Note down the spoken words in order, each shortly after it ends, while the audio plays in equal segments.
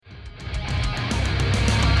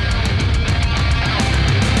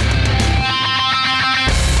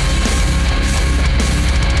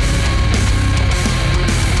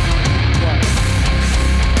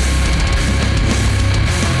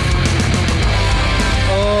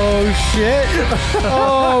shit.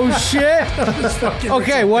 Oh shit.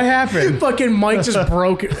 Okay, what happened? Fucking Mike just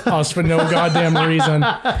broke us for no goddamn reason.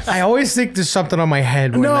 I always think there's something on my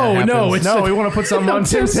head when that happens. No, we want to put something on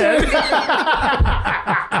Tim's head.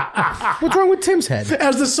 What's wrong with Tim's head?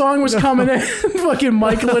 As the song was coming in, fucking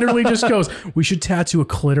Mike literally just goes, "We should tattoo a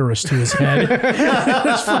clitoris to his head."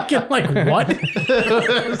 It's fucking like, what?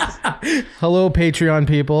 Hello, Patreon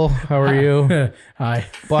people. How are you? Hi.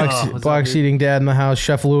 Box eating dad in the house.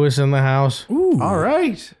 Chef Lewis in the house. Ooh. All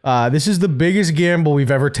right. This is the biggest gamble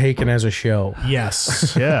we've ever taken as a show.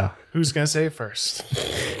 Yes. Yeah. Who's gonna say it first?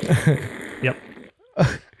 Yep.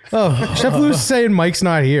 Oh, Chef Lewis is saying Mike's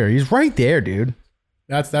not here. He's right there, dude.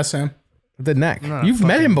 That's him. The neck. Not a You've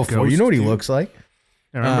met him before. ghost, You know what he dude. looks like.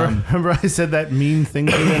 Remember I said that mean thing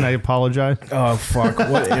to you and I apologize? Oh fuck!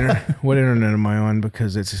 What internet am I on?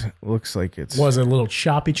 Because it looks like it's. Was it a little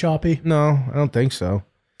choppy? No, I don't think so.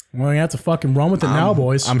 Well, you have to fucking run with it now,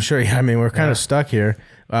 boys. I'm sure. Yeah, I mean, we're kind of stuck here.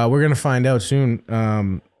 We're gonna find out soon.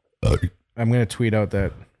 I'm gonna tweet out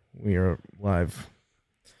that we are live.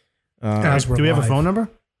 As we're Do we have a live. phone number?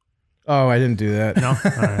 Oh, I didn't do that. No? All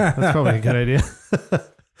right. That's probably a good idea.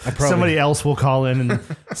 Somebody else will call in and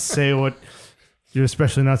say what you're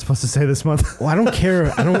especially not supposed to say this month. Well, I don't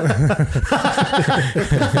care. I don't.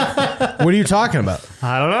 What are you talking about?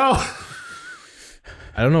 I don't know.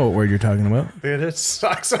 I don't know what word you're talking about. It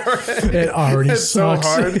sucks already. It already It's so sucks.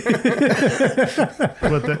 hard.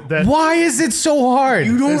 But that Why is it so hard?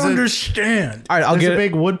 You don't There's a- understand. All right, I'll there's get a it.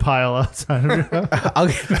 big wood pile outside of your house.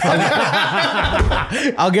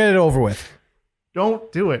 I'll get it over with.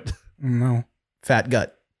 Don't do it. No. Fat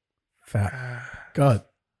gut. Fat. God.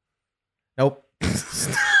 Nope.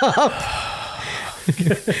 Stop.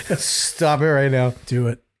 Stop it right now. Do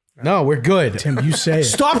it. No, we're good. Tim, you say it.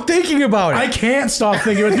 Stop thinking about it. I can't stop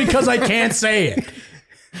thinking it's because I can't say it.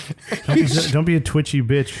 Don't be a twitchy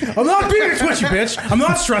bitch. I'm not being a twitchy bitch. I'm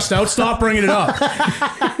not stressed out. Stop bringing it up.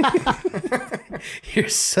 You're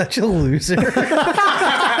such a loser.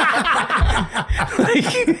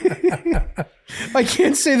 I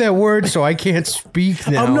can't say that word, so I can't speak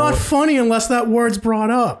now. I'm not funny unless that word's brought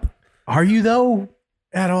up. Are you though?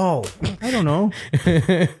 At all. I don't know.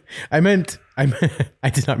 I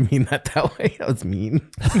did not mean that way. That was mean.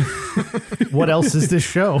 What else is this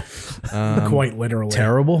show? Quite literally.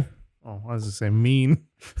 Terrible. Oh, I was going to say mean.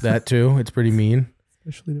 That too. It's pretty mean.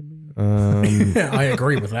 Especially to me. I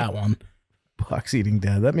agree with that one. Box eating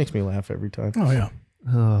dad. That makes me laugh every time. Oh, yeah.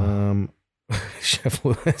 Chef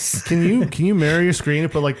Lewis. Can you mirror your screen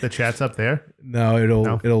and put like the chats up there? No,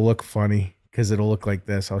 it'll look funny because it'll look like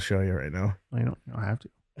this. I'll show you right now. I don't have to.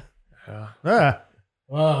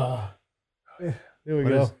 There we What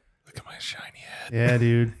go. is- Look at my shiny head. Yeah,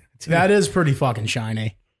 dude. That is pretty fucking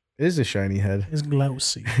shiny. It is a shiny head. It's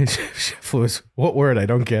glossy. Chef Lewis, what word? I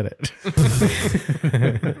don't get it.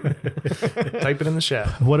 Type it in the chat.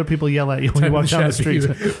 What do people yell at you when you walk down the street?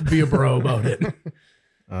 Be a bro about it.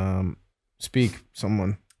 Speak,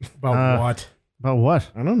 someone. About what? About what?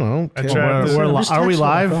 I don't know. I Tell- tried this. Are we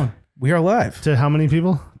live? We are live. To how many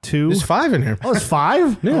people? 2? There's 5 in here. Oh, it's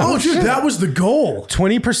 5? Yeah. Oh, dude, that was the goal.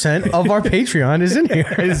 20% of our Patreon is in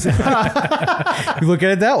here. Is, You look at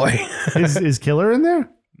it that way. is Killer in there?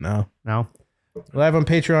 No. No. Live on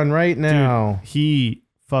Patreon right now. He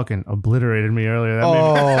fucking obliterated me earlier. That made me,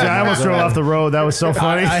 Oh, Dude, I almost drove off the road. That was so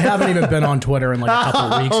funny. I haven't even been on Twitter in like a couple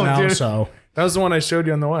of weeks Oh, now, dude. so. That was the one I showed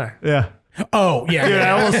you on the way. yeah. Oh, yeah.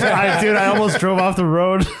 Dude, I almost drove off the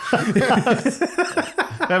road.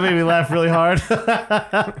 That made me laugh really hard.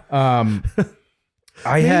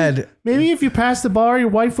 I had Maybe if you passed the bar, your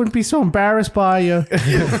wife wouldn't be so embarrassed by you.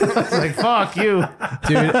 It's like, fuck you.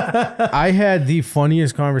 dude, I had the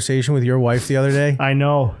funniest conversation with your wife the other day. I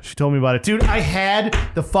know. She told me about it. Dude, I had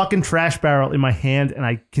the fucking trash barrel in my hand, and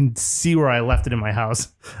I can see where I left it in my house.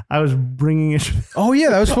 I was bringing it. Oh yeah,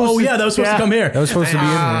 that was supposed Oh, to yeah, that was supposed Yeah. to come here. that was supposed to be in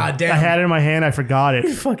Ah, here. damn. I had it in my hand. I forgot it.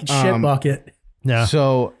 fucking shit bucket. Yeah.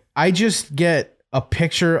 So I just get a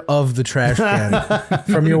picture of the trash can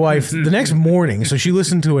from your wife the next morning. So she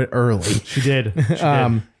listened to it early. She did. She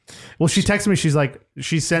did. Well, she texted me. She's like,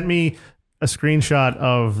 she sent me a screenshot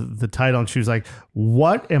of the title, and she was like,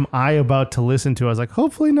 "What am I about to listen to?" I was like,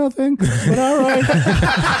 "Hopefully nothing, but all right.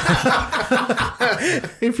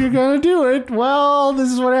 If you're gonna do it, well,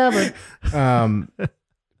 this is what happened."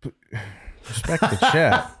 Respect the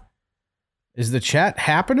chat. Is the chat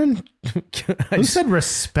happening? Who said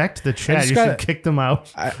respect the chat? just You gotta- should kick them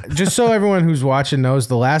out. Just so everyone who's watching knows,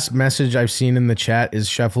 the last message I've seen in the chat is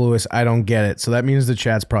Chef Lewis, I don't get it. So that means the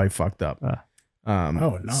chat's probably fucked up. Oh,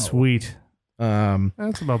 no. Sweet. But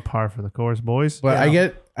That's about par for the course, boys. I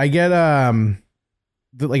get like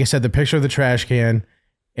I said, the picture of the trash can,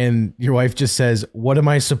 And your wife just says, "What am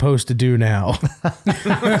I supposed to do now?"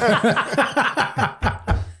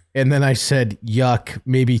 And then I said, "Yuck,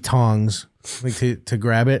 maybe tongs," like to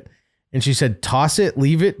grab it. And she said, "Toss it,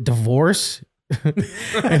 leave it, divorce."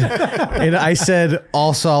 and I said,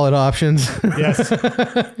 "All solid options." Yes.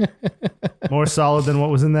 More solid than what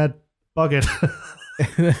was in that bucket.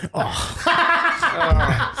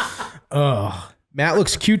 Matt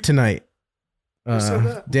looks cute tonight.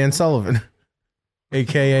 Dan Sullivan,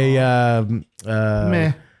 aka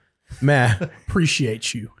Meh.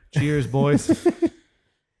 Appreciate you. Cheers, boys.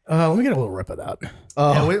 Let me get a little rip of that.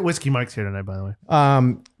 Yeah, Whiskey Mike's here tonight, by the way.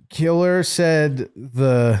 Killer said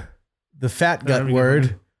the fat gut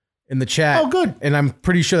word in the chat. Oh, good. And I'm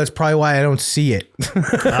pretty sure that's probably why I don't see it.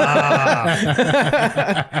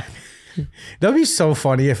 That'd be so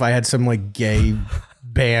funny if I had some like gay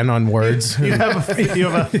ban on words. You have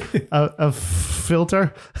a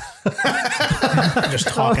filter. Just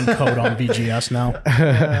talking code on VGS now.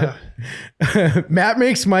 Matt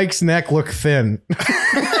makes Mike's neck look thin.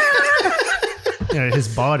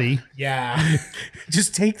 His body. Yeah.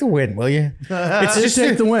 Just take the win, will you? It's Just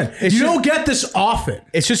take the win. You don't get this often.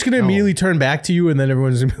 It's just going to immediately turn back to you, and then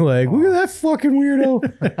everyone's going to be like, look at that fucking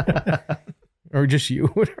weirdo. Or just you,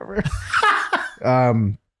 whatever.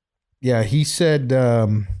 Yeah, he said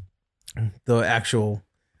the actual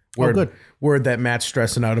word that Matt's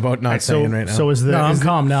stressing out about not saying right now. So is the No, I'm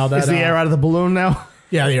calm now. Is the air out of the balloon now?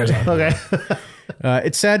 Yeah, the air's out. Okay.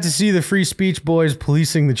 It's sad to see the free speech boys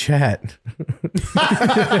policing the chat.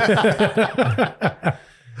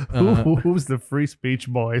 Who's the free speech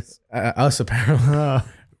boys? Us, apparently.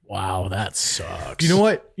 Wow, that sucks. You know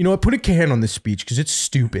what? Put a can on this speech because it's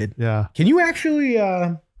stupid. Yeah. Can you actually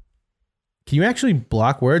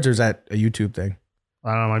block words, or is that a YouTube thing?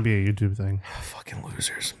 I don't know. It might be a YouTube thing. Fucking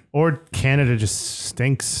losers. Or Canada just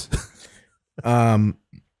stinks.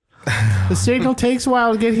 The signal takes a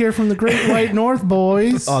while to get here from the Great White North,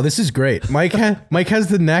 boys. Oh, this is great. Mike has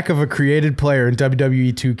the neck of a created player in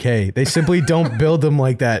WWE 2K. They simply don't build them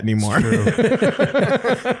like that anymore.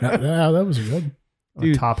 that was good.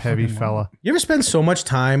 Dude, top heavy fella. You ever spend so much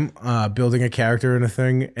time building a character in a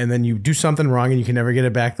thing, and then you do something wrong and you can never get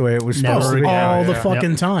it back the way it was supposed to be? All the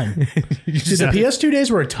fucking time. You just- The PS2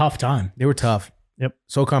 days were a tough time. They were tough. Yep.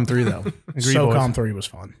 SOCOM 3 though. SOCOM 3 was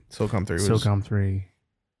fun. SOCOM 3 was. SOCOM 3.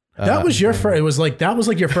 That was your first. It was like that was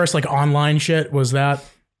like your first like online shit. Was that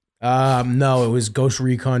No, it was Ghost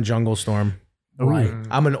Recon Jungle Storm. right?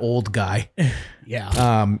 I'm an old guy. Yeah.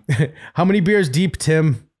 How many beers deep,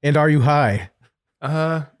 Tim? And are you high?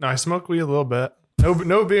 No, I smoke weed a little bit.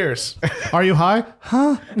 No beers. Are you high?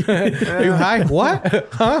 Huh? Are you high? What?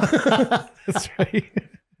 Huh? That's right.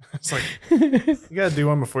 It's like you gotta do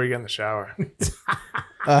one before you get in the shower.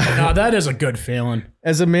 No, that is a good feeling.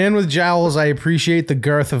 As a man with jowls, I appreciate the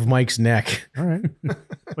girth of Mike's neck. All right.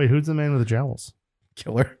 Wait, who's the man with the jowls?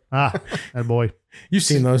 Killer. Ah, that boy. You've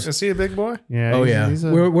seen those. Is he a big boy? Yeah. Oh, he's- yeah. He's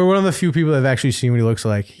a, We're one of the few people that have actually seen what he looks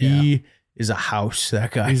like. He is a house,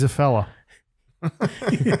 that guy. he's a fella.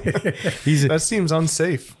 That seems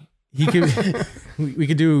unsafe. He could. We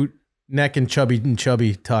could do neck and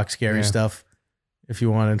chubby talk scary stuff if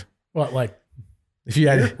you wanted. What like? If you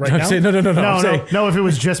had Right I'm now? saying, no. No, if it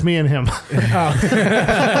was just me and him.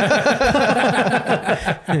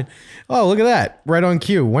 Oh, look at that. Right on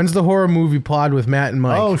cue. When's the horror movie pod with Matt and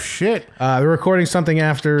Mike? Oh, shit. They're recording something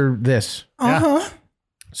after this.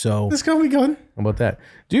 So This gonna be good. how about that?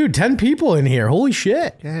 Dude, 10 people in here. Holy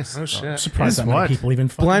shit. Yes. Oh shit. Surprised that many what? people even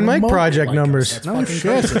fucking Blind Mike remotely Project like numbers. us. No That's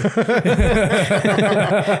fucking shit.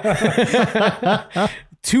 crazy.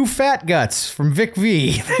 2 fat guts from Vic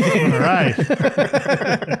V. All right.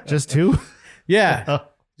 Just two? Yeah.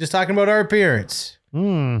 Just talking about our appearance,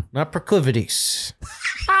 not proclivities.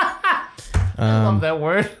 I love that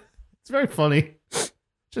word. It's very funny.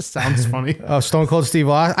 Just sounds funny. Oh, Stone Cold Steve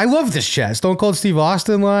Austin. I love this chat. Stone Cold Steve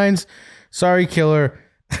Austin lines. Sorry, Killer.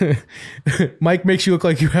 Mike makes you look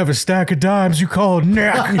like you have a stack of dimes you call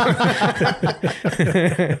neck.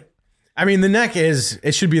 I mean, the neck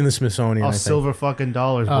it should be in the Smithsonian. I Oh, think. silver fucking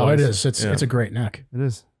dollars. Oh, boys. it is. It's a great neck. It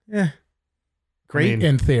is. Great, I mean-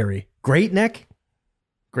 In theory, great neck.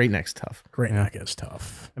 Great neck's tough. great neck is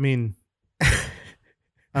tough. I mean,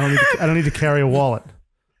 I don't need to carry a wallet.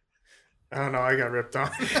 I don't know. I got ripped on.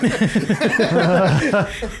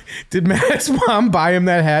 Did Matt's mom buy him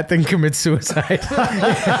that hat, then commit suicide?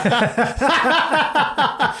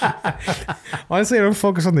 Honestly, I don't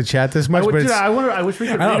focus on the chat this much, but it's, I wish we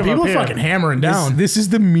could I read know, them people up here. fucking hammering down. this is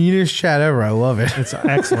the meanest chat ever. I love it. It's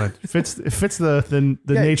excellent. It fits the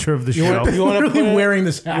nature of the show. You want to Literally wearing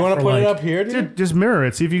this hat. You want to for put it like- up here, dude? Dude, just mirror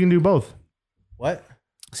it. See if you can do both. What?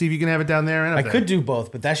 See if you can have it down there. And I up there. could do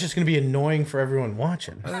both, but that's just going to be annoying for everyone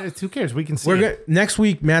watching. Who cares? We can see. Next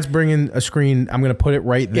week, Matt's bringing a screen. I'm going to put it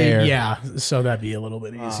right there. Yeah, so that'd be a little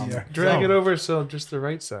bit easier. Drag it over so just the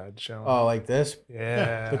right side showing. Oh, like this?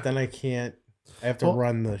 Yeah. But then I can't. I have to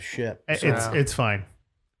run the ship. It's fine.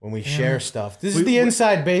 When we share stuff. This is the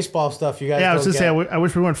inside baseball stuff you guys Yeah, I was don't just saying. I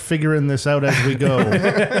wish we weren't figuring this out as we go.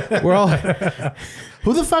 We're all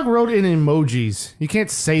Who the fuck wrote in emojis? You can't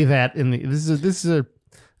say that in the. This is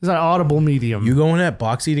an audible medium. You going at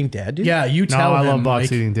box eating dad, dude? Yeah, you no, tell I him, love box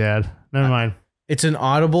Mike. eating dad. Never mind. It's an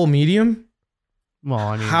audible medium? Well,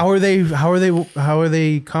 I mean, How are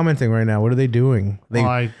they commenting right now? What are they doing? They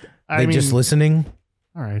just listening?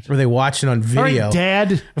 All right. Or are they watching on All video? right,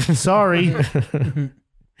 Dad. Sorry.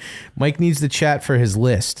 Mike needs the chat for his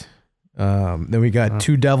list. Then we got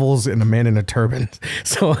two devils and a man in a turban.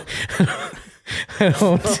 So I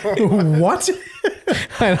don't. What?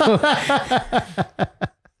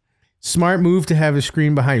 Smart move to have a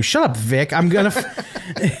screen behind you. Shut up, Vic. I'm gonna.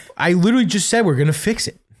 I literally just said we're gonna fix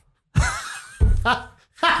it.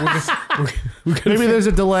 Maybe there's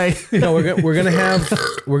a delay. No, we're gonna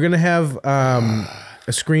have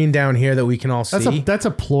a screen down here that we can all see. That's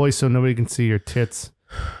a ploy so nobody can see your tits.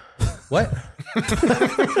 What?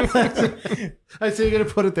 I say you're gonna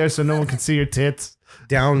put it there so no one can see your tits.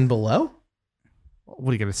 Down below? What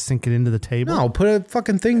are you gonna sink it into the table? No, put a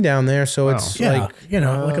fucking thing down there so it's Yeah, like.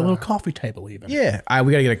 like a little coffee table even. Yeah,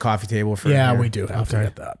 we gotta get a coffee table for. Yeah, here. we do have to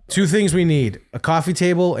get that. Two things we need: a coffee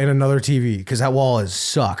table and another TV, because that wall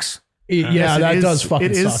sucks. Yeah, that does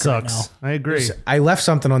fucking suck. sucks. Right I agree. I left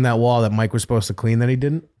something on that wall that Mike was supposed to clean that he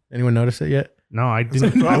didn't. Anyone notice it yet? No, I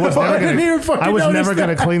didn't. I was never didn't even gonna. fucking I was notice never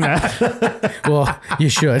gonna clean that. Well, you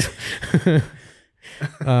should.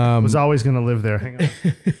 I was always gonna live there. Hang on.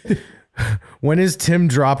 When is Tim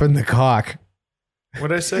dropping the cock?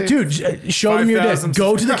 What'd I say? Dude, show them your dick. 5,000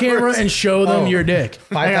 Go to the camera subscribers. and show them your dick.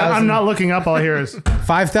 Hang on, I'm not looking up. All I hear is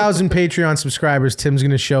 5,000 Patreon subscribers. Tim's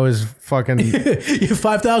gonna show his fucking.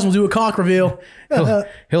 5,000 will do a cock reveal.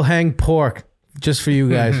 He'll hang pork just for you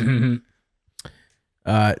guys.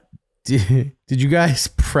 Did you guys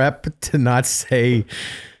prep to not say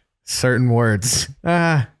certain words?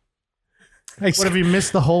 what have you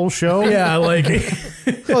missed the whole show? Yeah, like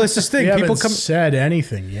Well, it's this thing. we People haven't come. said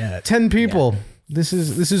anything yet. 10 people. This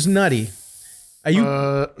is nutty. Are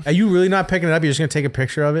you really not picking it up? You're just gonna take a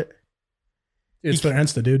picture of it? It's for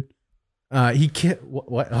Insta, dude. He can't.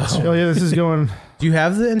 What? Oh yeah, this is going. Do you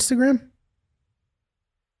have the Instagram?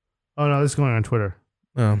 Oh no, this is going on Twitter.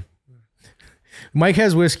 Oh. Mike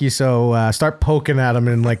has whiskey, so start poking at him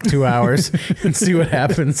in like 2 hours and see what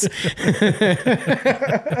happens.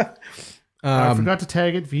 I forgot to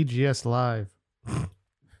tag it VGS Live.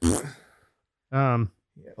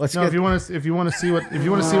 Let's No, get. if you want to see what's on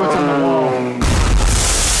the wall.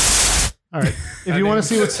 All right. If you want to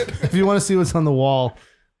see what's on the wall,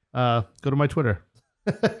 go to my Twitter.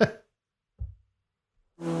 That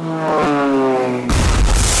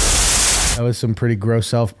was some pretty gross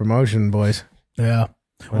self promotion, boys. Yeah.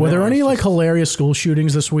 Were there any like hilarious school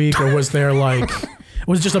shootings this week, or was there like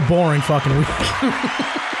was it just a boring fucking week?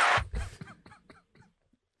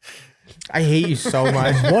 I hate you so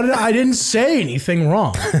much. I didn't say anything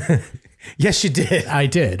wrong. Yes, you did. I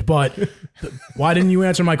did, but why didn't you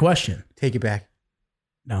answer my question? Take it back.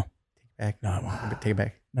 No. Back. No, I won't. Take it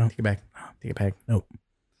back. No. Take it back. Take it back. Nope.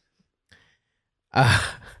 I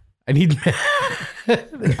need.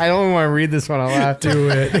 I don't want to read this one out loud. Do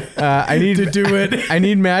it. I need to do it. I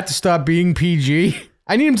need Matt to stop being PG.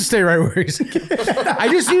 I need him to stay right where he's. I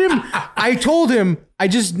just need him. I told him. I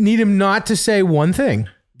just need him not to say one thing.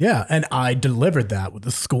 Yeah, and I delivered that with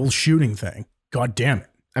the school shooting thing. God damn it.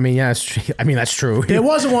 I mean, yeah, that's true. I mean, that's true. There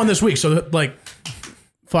wasn't one this week, so like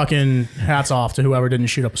fucking hats off to whoever didn't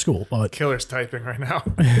shoot up a school. But Killer's typing right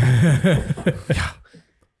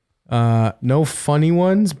now. No funny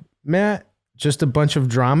ones, Matt. Just a bunch of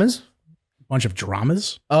dramas. bunch of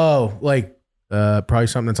dramas. Oh, like probably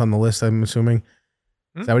something that's on the list. I'm assuming.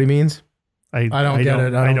 Is that what he means? I don't get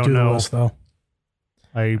it. I don't do know. the list though.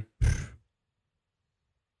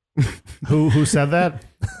 Who said that?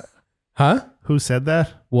 Huh? Who said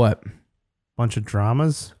that? What? Bunch of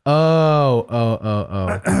dramas. Oh.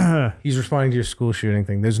 He's responding to your school shooting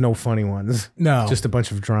thing. There's no funny ones. No. Just a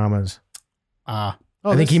bunch of dramas. Oh,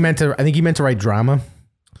 I think he meant to write drama.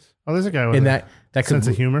 Oh, there's a guy with And a that sense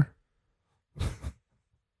could of humor.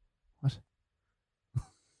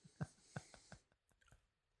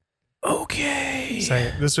 okay.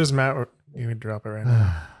 Saying, this was Matt. You can drop it right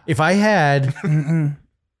now. if I had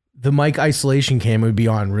the mic isolation cam, it would be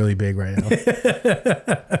on really big right now.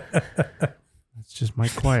 It's just my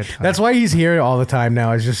quiet time. That's why he's here all the time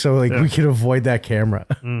now. It's just so like we can avoid that camera.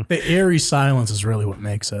 The eerie silence is really what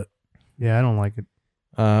makes it. Yeah, I don't like it.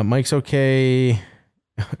 Mike's okay.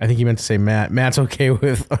 I think he meant to say Matt. Matt's okay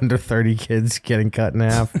with under 30 kids getting cut in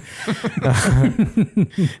half.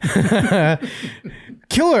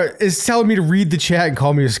 Killer is telling me to read the chat and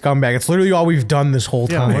call me a scumbag. It's literally all we've done this whole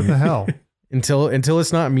Yeah, time. what the hell? Until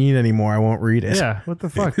it's not mean anymore, I won't read it. Yeah, what the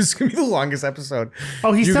fuck? This is gonna be the longest episode.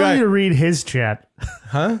 Oh, he's You telling got- you to read his chat.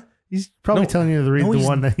 Huh? He's probably No. telling you to read No, the he's-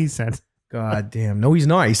 one that he sent. God damn. No, he's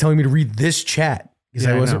not. He's telling me to read this chat because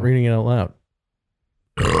Yeah, I I wasn't know. reading it out loud.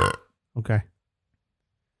 Okay.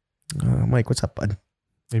 Mike, what's up, bud?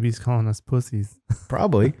 Maybe he's calling us pussies.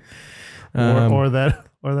 Probably. Or that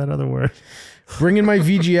other word. Bringing my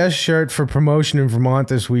VGS shirt for promotion in Vermont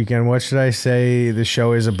this weekend. What should I say the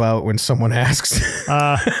show is about when someone asks?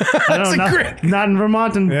 I don't know. Not in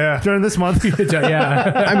Vermont during this month.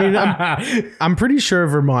 Yeah. I mean, I'm pretty sure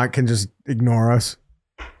Vermont can just ignore us.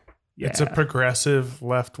 Yeah. It's a progressive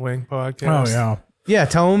left-wing podcast. Oh yeah. Yeah,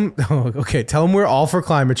 tell them. Okay, tell them we're all for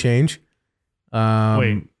climate change.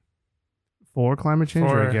 Wait. For climate change or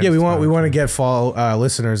For- against Yeah, we want climate to change? get fall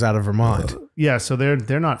listeners out of Vermont. Yeah, so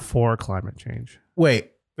they're not for climate change.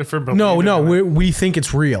 Wait, They're for no, believing in it. we think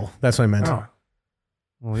it's real. That's what I meant. Oh,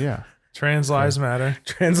 Well, yeah. trans lives matter.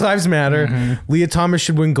 Trans lives matter. Mm-hmm. Leah Thomas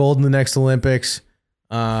should win gold in the next Olympics.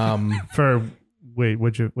 For wait,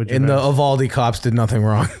 which And the event? Uvalde cops did nothing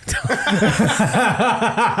wrong.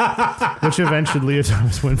 Which event should Leah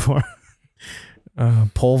Thomas win for?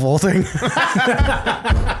 Pole vaulting.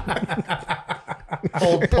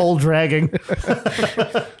 Pole dragging.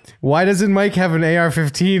 Why doesn't Mike have an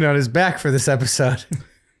AR-15 on his back for this episode?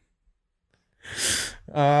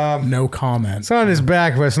 No comment. It's on his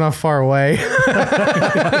back, but it's not far away.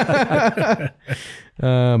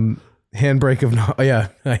 Handbrake of no. Oh, yeah,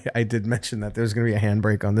 I did mention that there's going to be a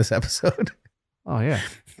handbrake on this episode Oh yeah.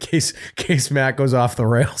 in case Matt goes off the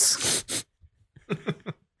rails. I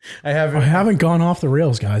I haven't. haven't gone off the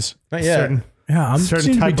rails, guys. Not yet. Yeah, I'm Certain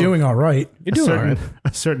seem to be type of- doing all right. You're doing all right.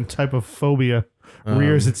 A certain type of phobia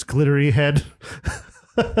rears its glittery head.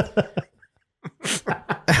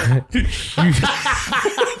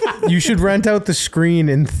 You should rent out the screen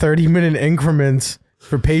in 30-minute increments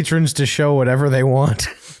for patrons to show whatever they want.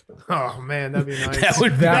 Oh man, that'd be nice.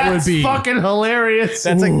 That would be fucking hilarious.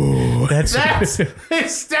 That's like That's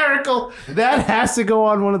hysterical. That has to go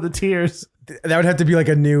on one of the tiers. that would have to be like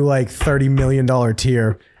a new like $30 million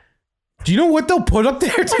tier. Do you know what they'll put up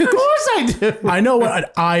there, dude? Of course I do. I know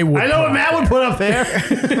what I would. I know what Matt would put up there.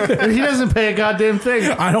 And he doesn't pay a goddamn thing.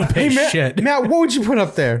 I don't pay Matt, shit. Matt, what would you put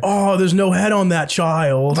up there? Oh, there's no head on that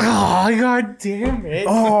child. Oh, god damn it.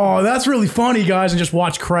 Oh, that's really funny, guys. And just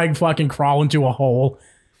watch Craig fucking crawl into a hole.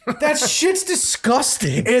 That shit's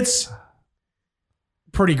disgusting. It's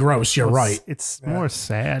pretty gross. You're right. It's more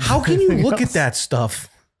sad. How can you than look anything at that stuff?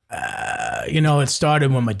 It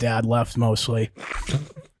started when my dad left mostly.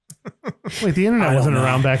 else. Wait, the internet wasn't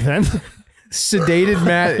around back then. Sedated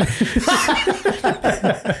Matt.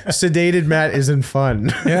 Sedated Matt isn't fun.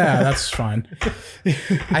 Yeah, that's fine.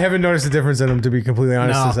 I haven't noticed a difference in him, to be completely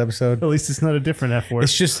honest, No. this episode. At least it's not a different F word.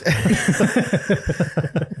 It's just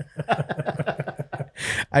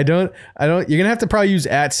I don't you're gonna have to probably use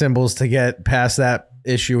 @ symbols to get past that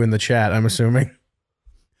issue in the chat, I'm assuming.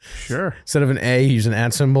 Sure. Instead of an A, use an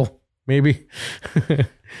 @ symbol, maybe.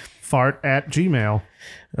 Fart at Gmail.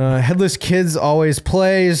 Headless Kids always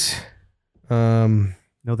plays.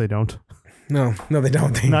 No, they don't. No, they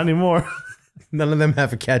don't. They, Not anymore. none of them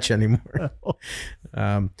have a catch anymore.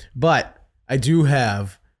 But I do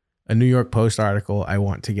have a New York Post article I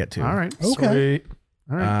want to get to. All right. Okay. Sweet.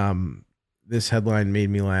 All right. This headline made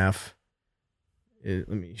me laugh. Let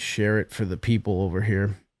me share it for the people over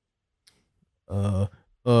here.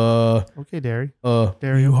 Okay, Derry.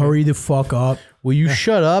 Derry, You okay. hurry the fuck up. Will you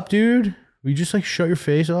shut up, dude? Will you just like shut your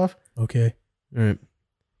face off? Okay. All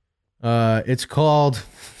right. It's called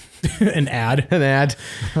An ad. an ad.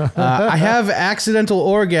 I have accidental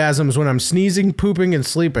orgasms when I'm sneezing, pooping, and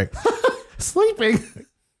sleeping. Sleeping.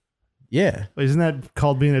 Yeah. Wait, isn't that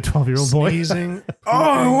called being a 12-year-old boy? Sneezing.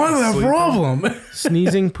 Oh, what the Sleeping. problem?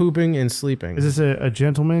 Sneezing, pooping, and sleeping. Is this a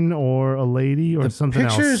gentleman or a lady or something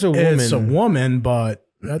else? Picture's a woman. It's a woman, but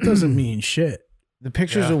that doesn't mean shit. The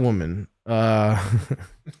picture's Yeah. a woman. Well,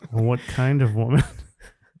 what kind of woman?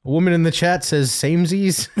 A woman in the chat says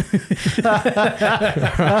samesies.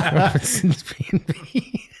 Robinson's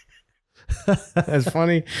B&B. That's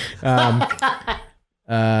funny.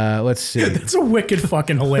 Let's see. It's a wicked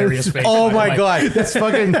fucking hilarious face. Oh by the my way. god. That's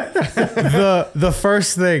fucking. The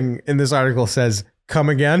first thing in this article says, "Come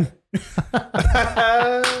again."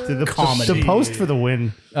 Comedy. The post for the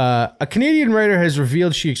win. A Canadian writer has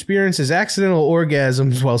revealed she experiences accidental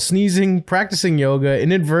orgasms while sneezing, practicing yoga,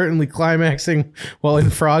 inadvertently climaxing while in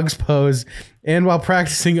frog's pose, and while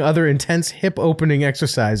practicing other intense hip opening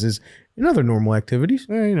exercises and other normal activities.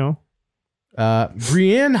 Yeah, you know.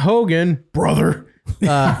 Brienne Hogan, brother,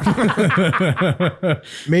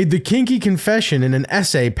 made the kinky confession in an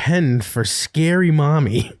essay penned for Scary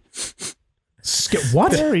Mommy.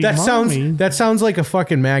 What? That sounds like a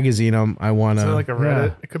fucking magazine. I want Is it to. like a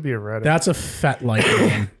Reddit? It could be a Reddit. That's a FetLife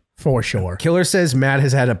name for sure. Killer says Matt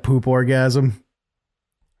has had a poop orgasm.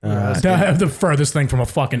 The furthest thing from a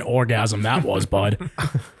fucking orgasm that was, bud.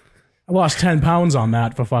 I lost 10 pounds on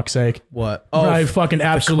that, for fuck's sake. What? I fucking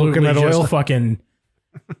absolutely coconut just oil? fucking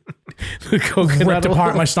The coconut ripped oil?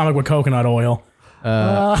 apart my stomach with coconut oil.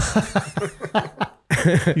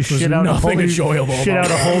 You shit out nothing a whole, enjoyable shit about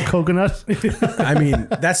out a whole coconut. I mean,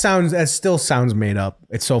 that still sounds made up.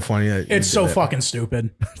 It's so funny that you It's did so it. fucking stupid.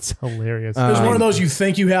 It's hilarious. There's one of those you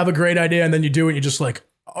think you have a great idea and then you do it and you're just like,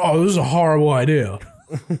 oh, this is a horrible idea.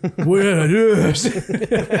 What is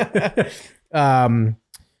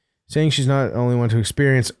Saying she's not the only one to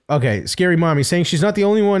experience. Okay, Scary Mommy saying she's not the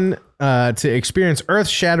only one to experience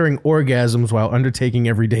earth-shattering orgasms while undertaking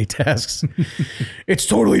everyday tasks. It's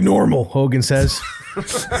totally normal, Hogan says.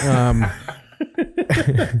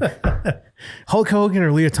 Hulk Hogan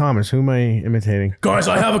or Leah Thomas? Who am I imitating? Guys,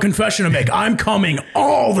 I have a confession to make. I'm coming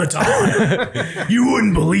all the time. You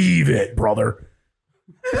wouldn't believe it, brother.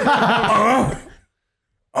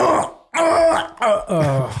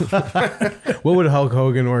 What would a Hulk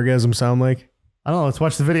Hogan orgasm sound like? I don't know. Let's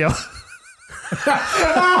watch the video.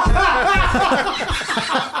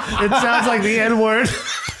 It sounds like the N word.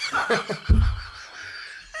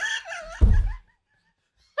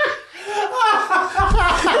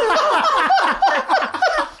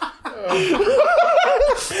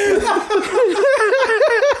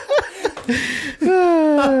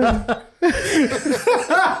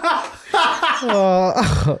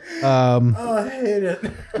 I hate it.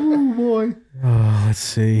 Oh boy. Let's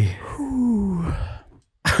see.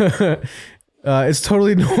 It's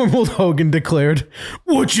totally normal, Hogan declared.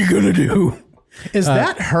 What you gonna do? Is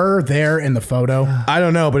that her there in the photo? I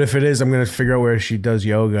don't know, but if it is, I'm gonna figure out where she does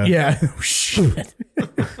yoga. Yeah. Oh, shit.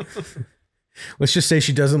 Let's just say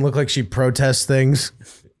she doesn't look like she protests things,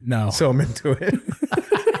 No. so I'm into it.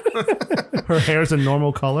 Her hair's a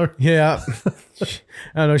normal color. Yeah.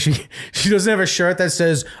 I don't know. She doesn't have a shirt that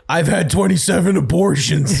says "I've had 27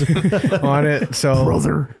 abortions" on it. So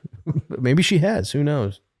Brother. maybe she has. Who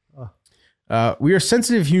knows? We are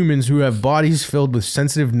sensitive humans who have bodies filled with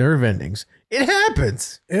sensitive nerve endings. It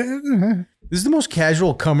happens. This is the most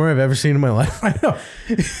casual comer I've ever seen in my life. I know.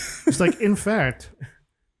 It's like, in fact.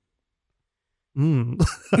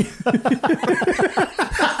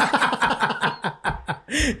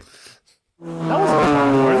 That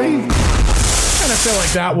was worthy. I kind of feel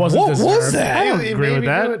like that wasn't What was deserved. that? I don't He agree made with me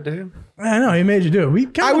that. do it, dude. I know, he made you do it. We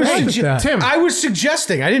kind I of was liked that. Tim. I was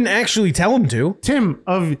suggesting. I didn't actually tell him to. Tim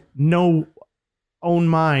of no own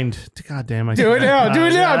mind. God damn, I Do it now. Do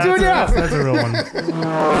it now. Do it now. That's a real one.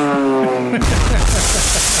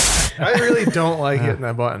 I really don't like hitting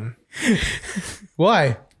that button.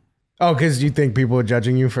 Why? Oh, because you think people are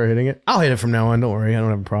judging you for hitting it? I'll hit it from now on. Don't worry. I don't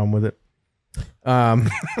have a problem with it. Because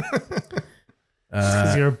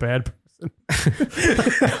you're a bad person.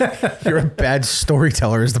 You're a bad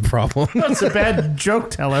storyteller is the problem. That's a bad joke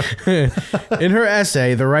teller. In her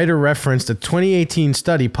essay, the writer referenced a 2018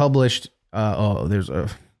 study published. There's a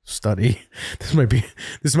study. This might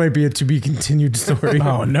be a to be continued story.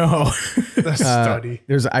 Oh, no. The study.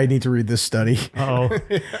 I need to read this study. Oh,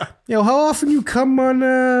 How often you come on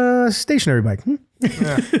a stationary bike?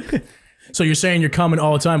 So you're saying you're coming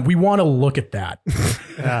all the time. We want to look at that.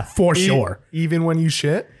 yeah. For sure. Even when you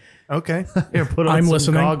shit? Okay. Here, put on I'm some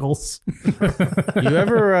listening. goggles. You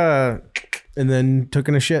ever and then took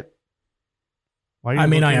in a shit? Why are you I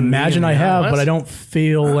mean, I looking me imagine in I the have, eye? but I don't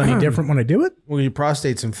feel any different when I do it. Well, your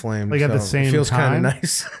prostate's inflamed. Like at the so same it feels kind time? of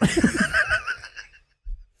nice.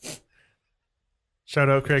 Shout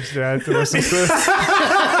out Craig's dad to listen to this.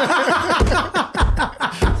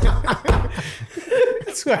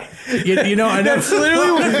 That's why. You know, I know. That's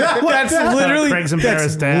literally. Craig's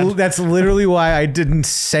embarrassed dad. That's literally why I didn't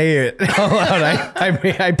say it out loud.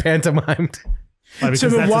 I pantomimed. So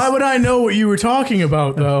then why would I know what you were talking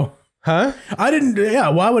about, though? Huh? I didn't. Yeah,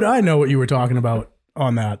 why would I know what you were talking about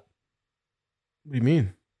on that? What do you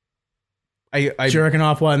mean? I Jerking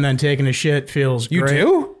off while and then taking a shit feels you great.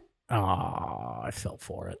 do? Oh, I fell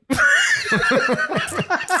for it.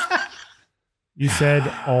 You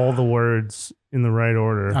said all the words in the right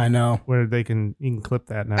order. I know. Where you can clip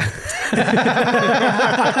that now.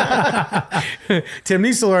 Tim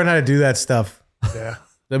needs to learn how to do that stuff. Yeah.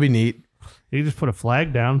 That'd be neat. You can just put a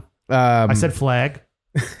flag down. I said flag.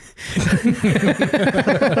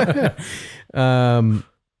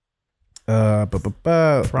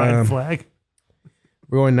 Pride flag.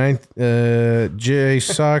 We're going ninth. Jay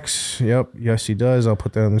sucks. Yep. Yes, he does. I'll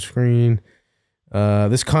put that on the screen.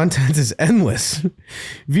 This content is endless.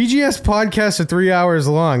 VGS podcasts are 3 hours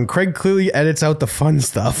long. Craig clearly edits out the fun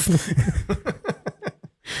stuff.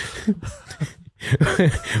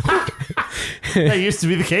 That used to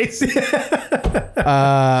be the case.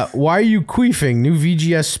 Why are you queefing? New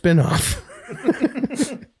VGS spinoff.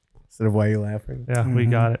 Instead of why are you laughing? Yeah, we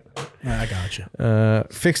got it. I got you.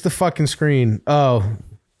 Fix the fucking screen. Oh,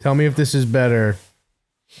 tell me if this is better.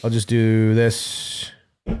 I'll just do this.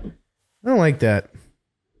 I don't like that.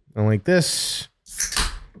 I don't like this.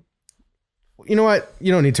 You know what?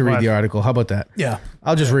 You don't need to read What? the article. How about that? Yeah.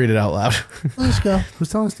 I'll just read it out loud. Let's go. Who's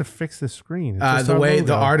telling us to fix the screen? It's just The our way logo.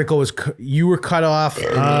 the article was, you were cut off.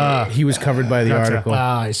 And he was covered by the Gotcha. article.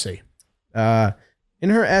 I see.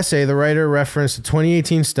 In her essay, the writer referenced a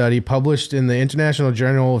 2018 study published in the International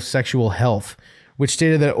Journal of Sexual Health, which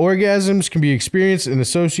stated that orgasms can be experienced in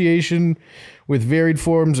association with varied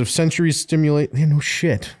forms of sensory stimulation. No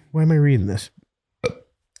shit. Why am I reading this?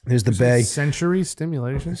 There's the bay. Sensory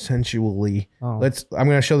stimulation. Sensually. Oh. I'm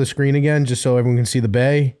going to show the screen again just so everyone can see the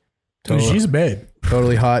bay. Dude, she's a babe.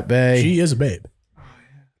 Totally hot bay. She is a babe.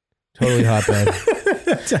 Totally hot bay.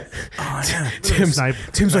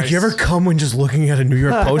 Tim's like, you ever come when just looking at a New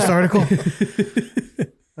York Post article?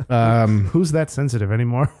 Who's that sensitive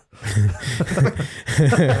anymore?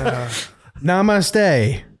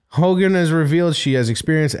 Namaste. Hogan has revealed she has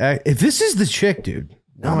experienced. If this is the chick, dude.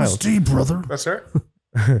 Namaste, brother. That's her?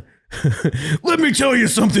 Let me tell you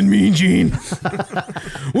something, Mean Gene.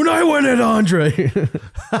 When I went at Andre,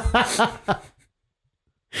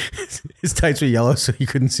 his tights were yellow, so he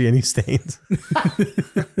couldn't see any stains.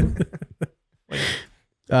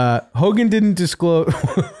 Hogan didn't disclose.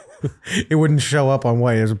 It wouldn't show up on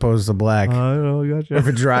white as opposed to black. Oh, gotcha. If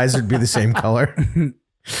it dries, it'd be the same color.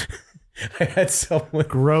 I had someone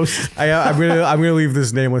Gross. I'm gonna leave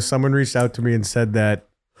this nameless. Someone reached out to me and said that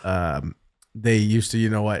they used to,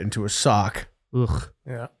 into a sock. Ugh.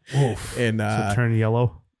 Yeah. And So turn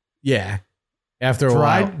yellow. yeah, after a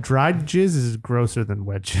while, Dried jizz is grosser than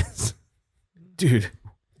wet jizz. dude,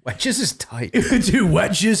 wedges is tight. Dude,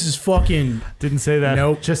 wet jizz is fucking. Didn't say that.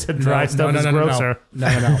 Nope. Just said dry stuff is grosser.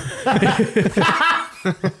 No.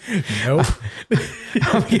 Nope.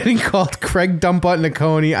 I'm getting called Craig Dumpbutt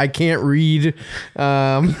Nakoni. I can't read.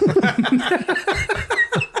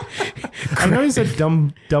 I know he said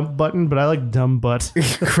dump button, but I like dumb butt.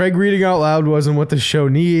 Craig reading out loud wasn't what the show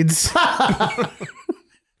needs.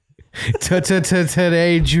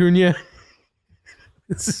 Today, Junior.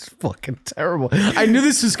 This is fucking terrible. I knew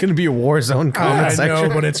this was going to be a war zone comment I section.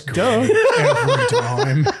 know, but it's good every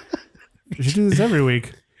time. You should do this every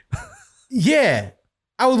week. Yeah,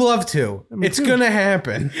 I would love to. It's going to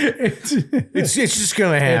happen. It's just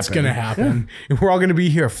going to happen. It's gonna happen. And we're all going to be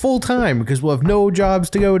here full time because we'll have no jobs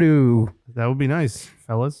to go to. That would be nice,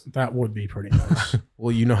 fellas. That would be pretty nice.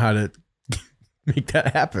 Well, you know how to make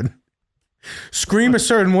that happen. Scream a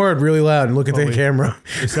certain word really loud and look at the camera.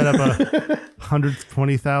 We set up a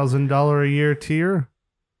 $120,000 a year tier.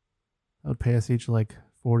 That would pay us each like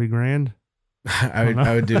 40 grand.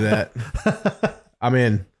 I would do that. I'm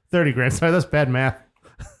in. 30 grand. Sorry, that's bad math.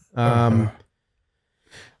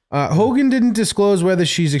 Hogan didn't disclose whether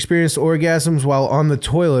she's experienced orgasms while on the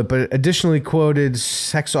toilet, but additionally quoted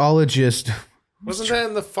sexologist. Wasn't that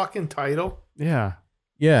in the fucking title? Yeah.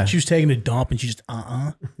 Yeah. She was taking a dump and she just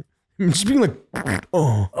Just being like,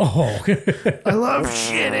 oh, I love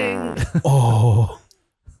shitting. oh.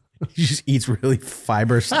 She just eats really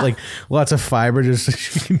fibrous, like lots of fiber, just so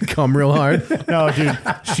she can come real hard. No, dude.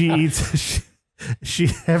 She eats. She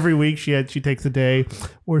every week she takes a day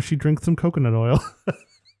where she drinks some coconut oil.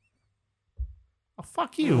 Oh,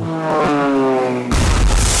 fuck you.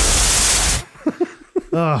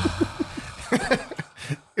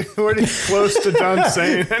 We're close to done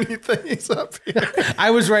saying anything. He's up here.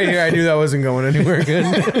 I was right here. I knew that wasn't going anywhere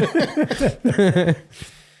good.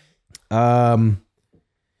 Can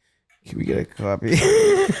we get a copy?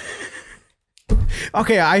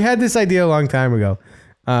 Okay, I had this idea a long time ago.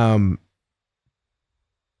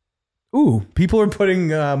 People are putting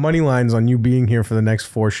money lines on you being here for the next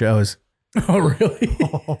 4 shows. Oh, really?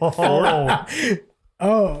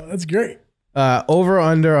 Oh, that's great. Over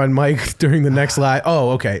under on Mike during the next live.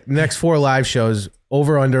 Oh, okay. Next 4 live shows.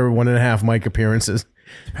 over under 1.5 mic appearances.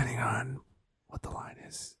 Depending on what the line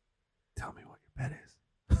is, tell me what your bet is.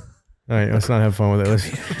 All right, let's not have fun with it.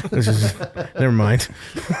 Let's just never mind.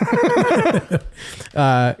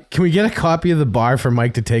 Can we get a copy of the bar for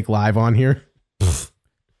Mike to take live on here?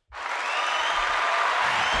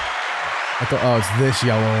 It's this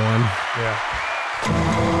yellow one.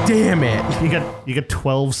 Yeah. Damn it. You got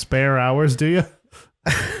 12 spare hours, do you?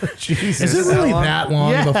 Jesus. Is it really that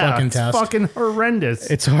long of a fucking it's test? fucking horrendous.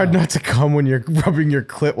 It's hard not to come when you're rubbing your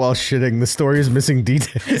clit while shitting. The story is missing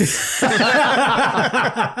details.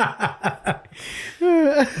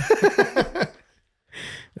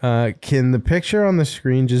 Can the picture on the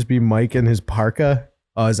screen just be Mike and his parka?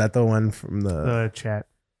 Oh, is that the one from the chat.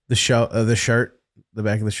 the show? The shirt, the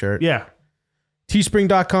back of the shirt. Yeah.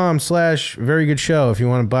 Teespring.com/very good show if you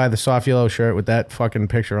want to buy the soft yellow shirt with that fucking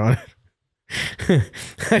picture on it.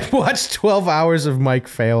 I watched 12 hours of Mike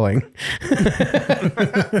failing.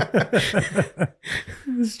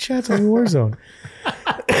 This chat's a war zone.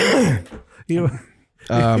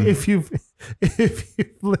 If you've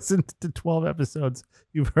listened to 12 episodes,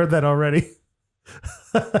 you've heard that already.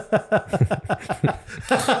 That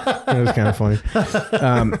was kind of funny.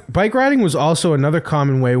 Bike riding was also another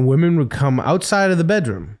common way women would come outside of the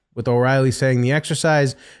bedroom, with O'Reilly saying the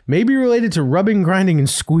exercise may be related to rubbing, grinding, and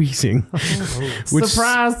squeezing.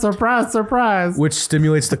 Surprise. Which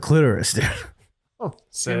stimulates the clitoris.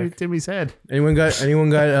 Sick. Timmy's head. Anyone got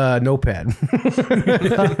a notepad?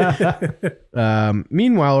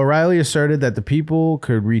 Meanwhile, O'Reilly asserted that the people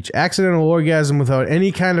could reach accidental orgasm without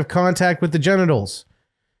any kind of contact with the genitals.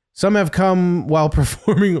 Some have come while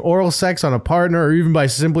performing oral sex on a partner or even by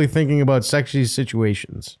simply thinking about sexy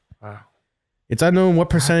situations. Wow. It's unknown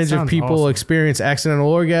what percentage of sounds people awesome. experience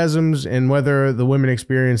accidental orgasms and whether the women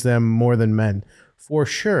experience them more than men. For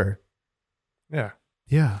sure. Yeah.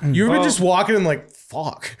 Yeah. You ever been just walking and like,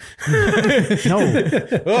 fuck.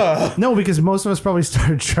 No, because most of us probably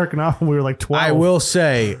started jerking off when we were like 12. I will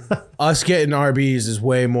say, us getting RBs is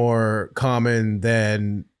way more common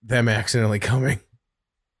than them accidentally coming.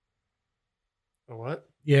 A what?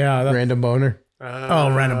 Yeah. Random boner.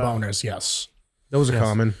 Random boners. Yes. Those are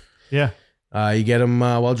common. Yeah. You get them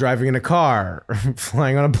while driving in a car or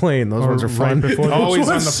flying on a plane. Those ones are fun. Always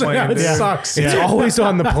on the plane. It dude. sucks. It's always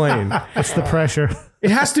on the plane. It's the pressure. It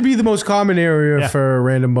has to be the most common area Yeah. for a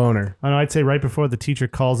random boner. I know, I'd say right before the teacher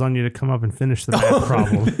calls on you to come up and finish the math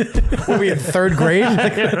problem. What are we in third grade?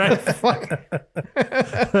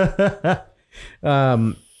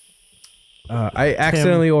 I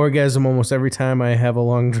accidentally orgasm almost every time I have a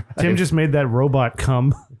long drive. Tim just made that robot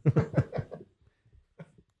come.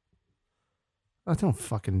 Oh, don't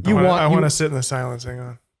fucking do it. I want to sit in the silence. Hang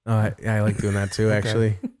on. I like doing that too,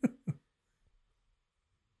 actually.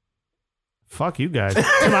 Fuck you guys. Tim,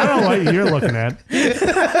 I don't know what you're looking at. You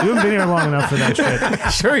haven't been here long enough for that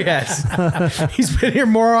shit. Sure he has. He's been here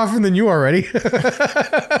more often than you already.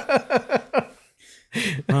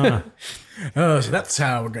 So that's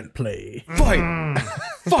how we're gonna play. Fight!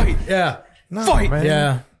 Fight! Yeah. Fight! Man.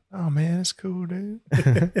 Yeah. Oh man, it's cool, dude.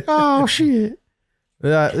 Oh, shit.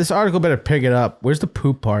 This article better pick it up. Where's the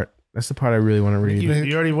poop part? That's the part I really want to read.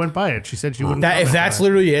 You already went by it. She said she wouldn't. If comment that's on it.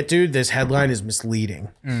 literally it, dude, this headline is misleading.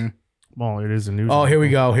 Well, it is a news. Oh, here we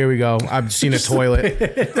go. Here we go. I've seen a toilet.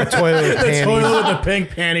 A toilet with The panties. toilet with the pink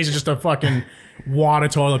panties is just a fucking wad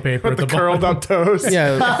of toilet paper at The the curled bottom. up toes.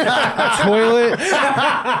 Yeah, toilet.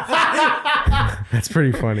 That's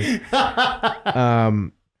pretty funny.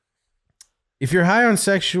 If you're high on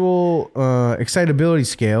sexual excitability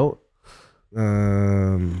scale, you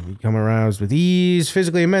come aroused with ease,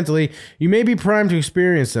 physically and mentally, you may be primed to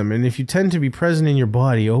experience them. And if you tend to be present in your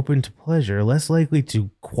body, open to pleasure, less likely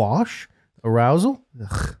to quash arousal.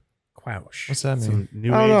 Quash. What's that mean?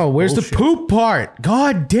 New I don't age know. Where's bullshit. the poop part?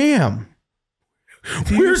 God damn.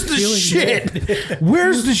 Where's the shit?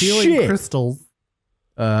 Where's the shit? Crystals.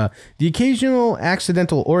 The occasional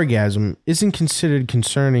accidental orgasm isn't considered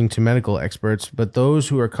concerning to medical experts, but those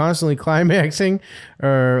who are constantly climaxing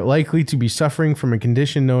are likely to be suffering from a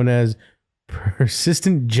condition known as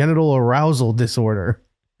persistent genital arousal disorder.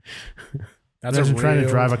 That's Imagine trying to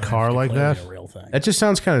drive a car like that. A real thing. That just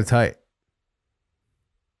sounds kind of tight.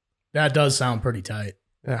 That does sound pretty tight.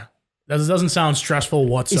 Yeah. That doesn't sound stressful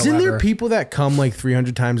whatsoever. Isn't there people that come like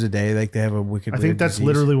 300 times a day? Like they have a wicked I weird think that's disease?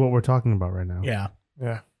 literally what we're talking about right now. Yeah.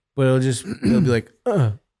 Yeah. But it'll be like,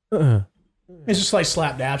 It's just like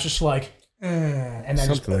slap daps, just like, and then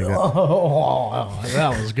Something just, like that. oh,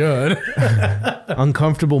 that was good.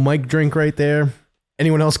 uncomfortable mic drink right there.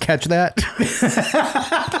 Anyone else catch that?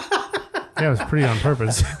 Yeah, it was pretty on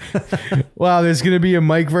purpose. Wow, there's gonna be a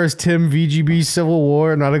Mike versus Tim VGB Civil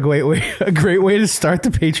War. Not a great way to start the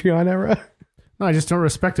Patreon era. No, I just don't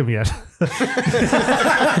respect him yet.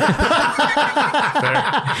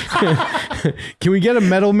 Can we get a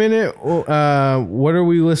metal minute? What are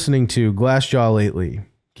we listening to? Glassjaw lately.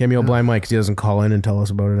 Cameo Blind Mike, 'cause he doesn't call in and tell us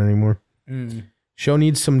about it anymore. Show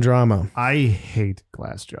needs some drama. I hate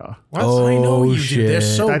Glassjaw. Oh, I know you shit. do. They're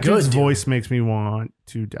so That good. dude's dude. voice makes me want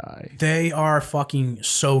to die. They are fucking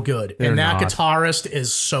so good. They're and that not. guitarist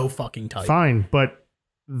is so fucking tight. Fine, but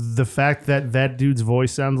the fact that that dude's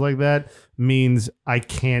voice sounds like that means I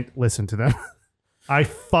can't listen to them. I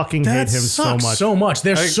fucking hate him so much. So much.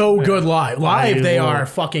 They're so good live. Live, they will- are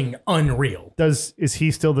fucking unreal. Is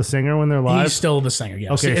he still the singer when they're live? He's still the singer.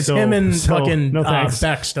 Yes. Okay, it's so- him and so, fucking no thanks.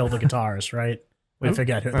 Beck still the guitarist, right? I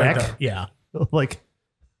forget who. Beck? Yeah. Like,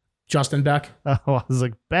 Justin Beck. oh, I was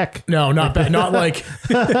like, Beck. No, not Beck. Not like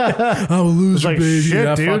I will lose It's you, like, baby. shit,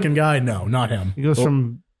 that dude. fucking guy. No, not him. He goes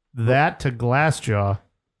from that to Glassjaw.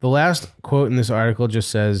 The last quote in this article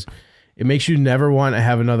just says, "It makes you never want to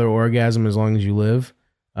have another orgasm as long as you live."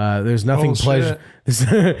 There's nothing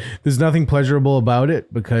there's nothing pleasurable about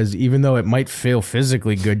it, because even though it might feel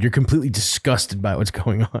physically good, you're completely disgusted by what's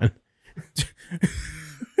going on.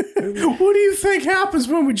 What do you think happens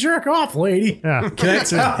when we jerk off, lady? Yeah.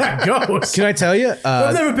 That's how that goes. Can I tell you,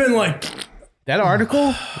 I've never been like that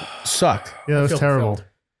article sucked. Yeah, that was feel terrible. fulfilled.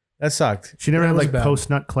 That sucked. She never had was like bad.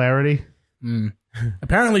 post-nut clarity.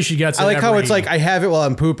 Apparently, she gets. I it like how every- it's like I have it while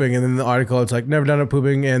I'm pooping, and then the article it's like never done it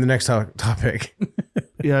pooping, and the next topic.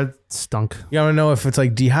 Yeah, it stunk. You want to know if it's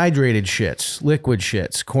like dehydrated shits, liquid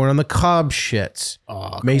shits, corn on the cob shits,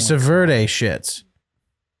 Mesa Verde shits.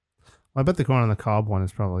 I bet the corn on the cob one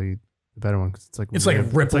is probably the better one because it's like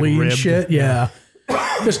ribbed. ripply and ribbed. shit. Yeah.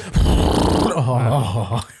 Just.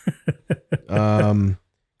 Oh.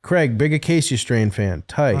 Craig, big Acacia Strain fan.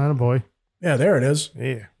 Tight. Oh, boy. Yeah, there it is.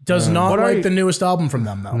 Yeah. Does not What are like you- the newest album from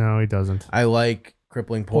them though. No, he doesn't. I like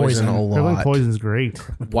Crippling Poison, Poison. a lot. Crippling Poison's great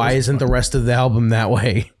Why isn't the rest of the album that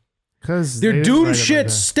way? because Their Doom shit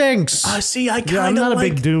stinks. See, I kind of Yeah, I'm not a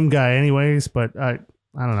like, big Doom guy, anyways. But I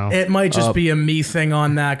don't know. It might just be a me thing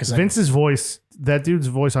on that because Vince's voice, that dude's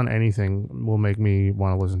voice on anything will make me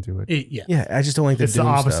want to listen to it. yeah. Yeah, I just don't like the It's the Doom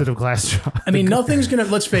opposite stuff. of Glassjaw. I mean, nothing's gonna.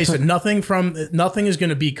 Let's face it. Nothing is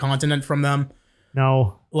gonna be Continent from them.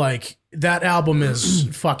 No, Like that album is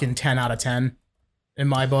fucking 10 out of 10 in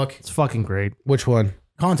my book. it's fucking great. Which one?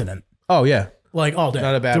 Continent, Oh yeah, like all day.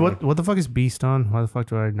 not a bad Dude, one. what the fuck is Beast on? Why the fuck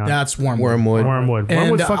do I not? That's Wormwood. Wormwood. Wormwood. And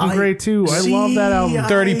Wormwood's fucking I- great too. I See, love that album.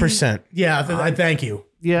 30%. Yeah, thank you.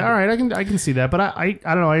 Yeah, all right, I can see that, but I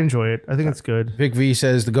don't know. I enjoy it. I think it's good. Vic V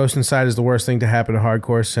says the Ghost Inside is the worst thing to happen to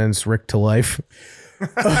hardcore since Rick to Life.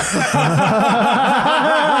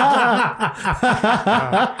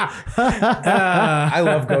 I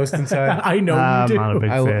love Ghost Inside. I know I'm you do. not a big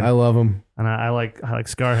fan, I love them. and I like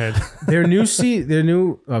Scarhead. Their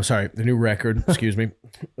new record, excuse me,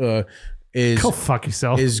 is Go fuck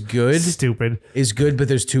yourself. is good. Stupid. Is good, but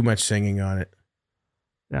there's too much singing on it.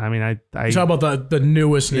 Yeah, I mean, I Talk about the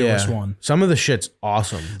newest one. Some of the shit's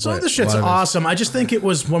awesome. Some of but the shit's a lot of awesome. I just think it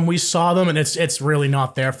was when we saw them, and it's really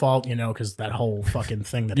not their fault, because that whole fucking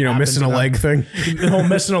thing that happened missing to a them. leg thing. The whole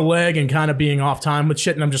missing a leg and kind of being off time with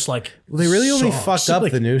shit, and I'm just like, Well, they really only sucks. fucked up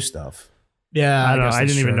Like, the new stuff. yeah. I don't know. guess I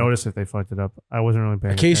that's didn't even true. notice if they fucked it up. I wasn't really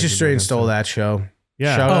paying Acacia attention to Strain it, stole so- that show.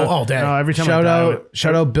 Yeah. Shout out, all day. No, every time shout I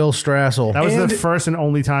die, out Bill Strassel. That was And- the first and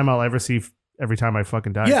only time I'll ever see. Every time I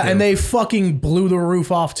fucking die. Yeah, too. and they fucking blew the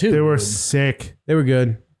roof off too. they were dude. sick. They were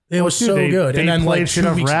good. It was Dude, so they- good. They And then played like shit 2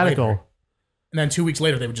 off weeks Radical. later, and then 2 weeks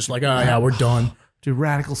later, they were just like, yeah, we're done. Dude,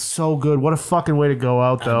 Radical's so good. What a fucking way to go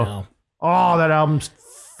out, I though. know. Oh, that album's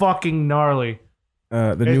fucking gnarly.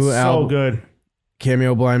 The It's new so album, good.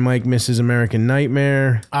 Cameo Blind Mike misses American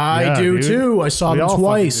Nightmare. I Yeah, do dude. too. I saw We them all fucking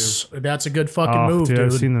twice. That's a good fucking Oh, move, dude, dude.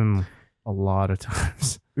 I've seen them a lot of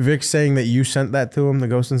times. Vic's saying that you sent that to him, the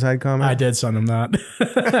Ghost Inside comment. I did send him that.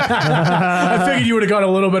 I figured you would have got a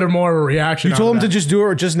little bit more of a reaction. You told him to just do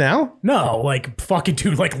it just now? No, like fucking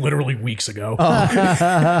dude, like literally weeks ago. Oh.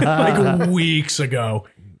 Like weeks ago.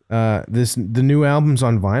 The new album's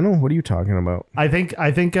on vinyl? What are you talking about? I think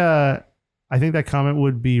that comment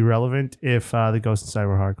would be relevant if the Ghost Inside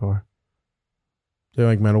were hardcore. They're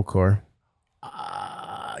like metalcore.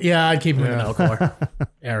 Yeah, I'd keep him in the metalcore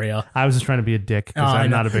area. I was just trying to be a dick because I I'm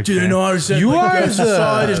know. not a big dude, fan. no, I was saying, You like, are Ghost the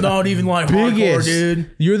Inside is not even like hardcore, dude.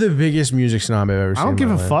 You're the biggest music snob I've ever seen. I don't give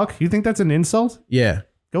in a my life. fuck. You think that's an insult? Yeah.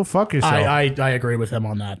 Go fuck yourself. I agree with him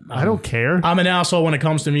on that. I don't care. I'm an asshole when it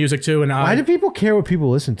comes to music too, and Why do people care what people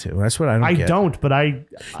listen to? That's what I don't I get. don't, but I.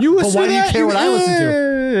 You But listen why to do you that? care what I listen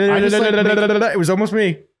to? I just like It was almost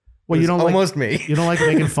me. Well, you don't almost like, me. You don't like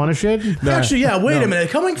making fun of shit? Actually, yeah. Wait a minute.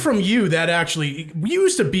 Coming from you, that actually we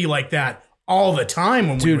used to be like that all the time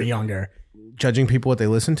when we were younger. Judging people what they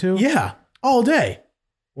listen to. Yeah, all day.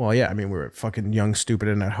 Well, yeah. I mean, we were fucking young, stupid,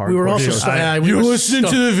 and that hardcore. We were also. shows. We You were listening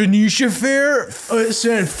to the Venetia Fair?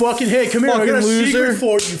 Saying fucking hey, come here, I got a Fucking secret loser.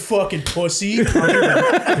 for you, fucking pussy.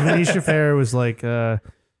 The Venetia Fair was like,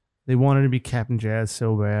 they wanted to be Captain Jazz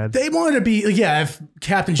so bad. They wanted to be if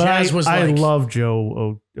Captain But Jazz was I like. love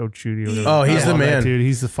Joe Ochudy. Oh, he's the man. dude.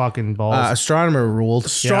 He's the fucking balls. Astronomer ruled.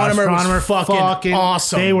 Astronomer was fucking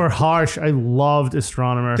awesome. They were harsh. I loved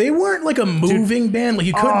Astronomer. They weren't like a moving band. Like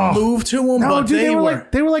you couldn't move to them, but dude, they were.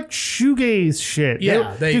 they were like shoegaze shit.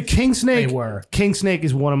 Yeah, dude, King Snake. they were. King Snake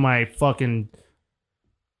is one of my fucking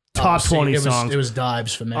top 20 songs. It was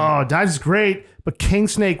Dives for me. Oh, Dives is great, but King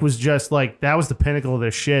Snake was just like that was the pinnacle of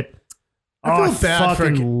their shit. I feel bad for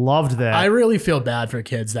fucking loved that. I really feel bad for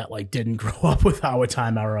kids that like didn't grow up with our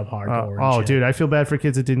time era of hardcore. and shit. dude, I feel bad for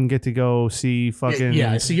kids that didn't get to go see fucking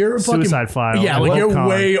Yeah, so you're a fucking Suicide File. Yeah, at like you're WorldCon.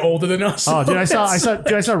 way older than us. Oh, dude, I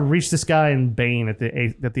saw Reach the Sky and Bane at the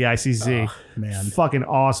ICZ. Oh, man. Fucking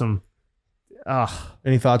awesome. Ugh.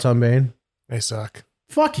 Any thoughts on Bane? They suck.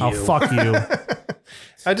 Fuck you. Oh, fuck you.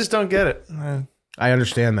 I just don't get it. I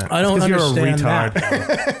understand that. I don't 'Cause you're a understand retard.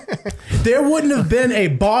 that. There wouldn't have been a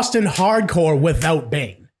Boston hardcore without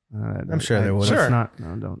Bane. I'm sure they would. Sure. No,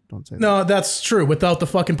 don't say that. No, that's true. Without the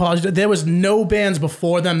fucking positive, there was no bands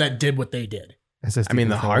before them that did what they did. SSD I mean,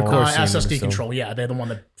 the control. hardcore scene was SSD still- Control, yeah, they're the one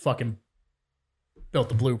that fucking built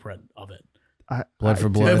the blueprint of it. Blood for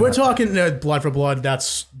blood. If we're talking Blood for Blood, they were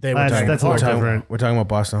That's- doing that's hardcore. all we're, talking, different. we're talking about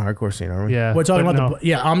Boston hardcore scene, aren't we? Yeah, We're talking but about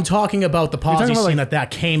no. I'm talking about the talking posse about, scene like-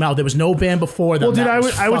 that came out. There was no band before them. Well, dude, that I was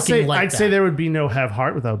would say fucking like I'd say that. there would be no Have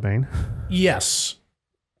Heart without Bane, Yes.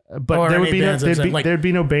 but Or there would any be no, bands that said, like- there'd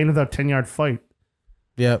be no Bane without 10-Yard Fight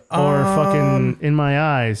Yep. or fucking In My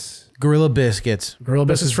Eyes. Gorilla Biscuits. Gorilla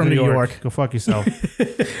This Biscuits from New York. Go fuck yourself.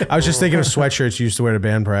 I was just thinking of sweatshirts you used to wear to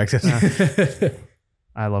band practice.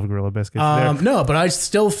 I love Gorilla Biscuits. They're- No, but I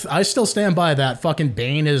still stand by that. Fucking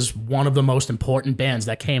Bane is one of the most important bands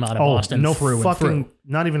that came out of Boston no through fucking, and through.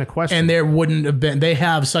 not even a question. And there wouldn't have been. They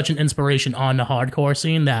have such an inspiration on the hardcore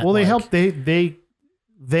scene that. well, they like, helped.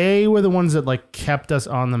 They were the ones that like kept us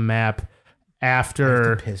on the map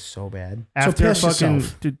after Piss so bad. after piss fucking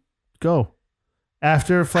yourself. dude, go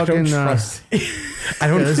after fucking. I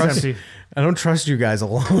don't this is trust. empty. I don't trust you guys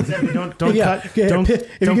alone. Don't cut. If Don't you're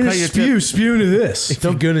don't gonna cut your spew, tip. spew into this. If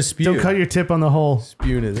you're gonna spew, Don't cut your tip on the hole.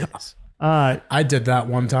 spew into this. I did that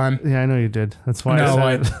one time. Yeah, I know you did. That's why No,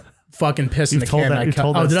 I I said it. fucking pissed in You've the told can. that- I you've cut-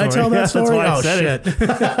 told oh, that did I tell story. that Yeah, that's story? why I Oh said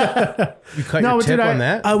shit! You cut No, your but tip dude, on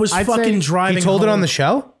that. I was I'd fucking say- driving. You told it home. on the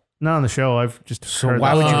show. Not on the show. I've just heard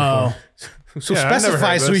why that would you- Oh. So Yeah, I've never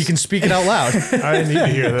specify heard so this. you can speak it out loud. I didn't need to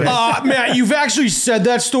hear this. Matt, you've actually said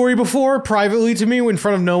that story before privately to me in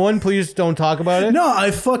front of no one. Please don't talk about it. No,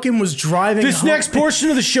 I fucking was driving. This home. next portion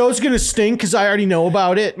of the show is going to stink because I already know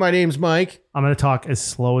about it. My name's Mike. I'm gonna talk as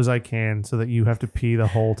slow as I can so that you have to pee the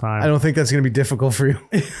whole time. I don't think that's going to be difficult for you.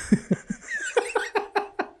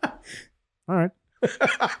 All right.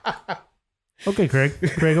 Okay, Craig.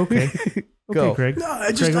 Craig, okay. Go. Okay, Craig. No,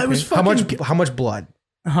 I Craig, was okay. fucking. How much blood?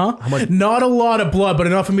 Huh? Not a lot of blood, but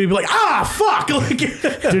enough for me to be like, fuck, like,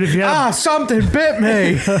 Dude, if you had Something bit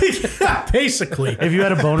me. yeah, basically. if you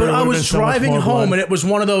had a boner, But it I would've was been so much driving more home, blood. and it was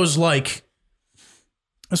one of those like.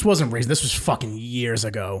 This wasn't recent. This was fucking years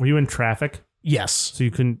ago. Were you in traffic Yes. so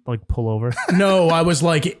you couldn't like pull over? No, I was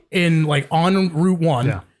like on Route 1,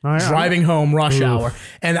 Yeah. All right, driving home, rush hour,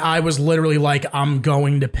 and I was literally like, I'm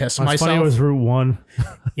going to piss It's funny myself. it was Route 1.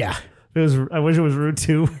 Yeah. It was. I wish it was Route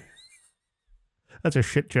 2. That's a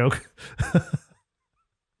shit joke.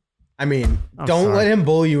 I mean, don't sorry. let him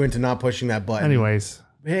bully you into not pushing that button. Anyways,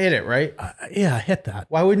 Hit it, right? Yeah, hit that.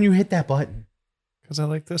 Why wouldn't you hit that button? Because I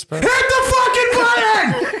like this part. Hit the fucking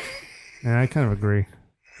button! yeah, I kind of agree.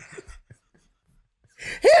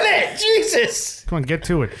 Hit it! Jesus! Come on, get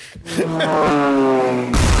to it.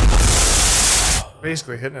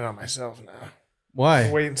 Basically hitting it on myself now.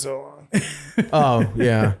 Why? Waiting so long. Oh,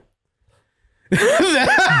 yeah.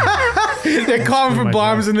 They're calling for my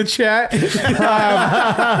bombs in the chat.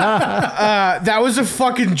 That was a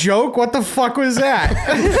fucking joke. What the fuck was that?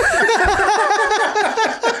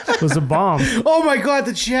 It was a bomb. Oh my god,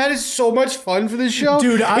 the chat is so much fun for this show,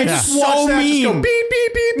 Dude, I it's just so watched that just mean. go beep,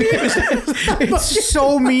 beep, beep, beep. It's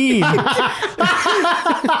so mean.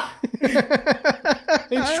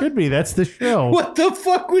 It should be. That's the show. What the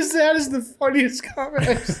fuck was that? Is the funniest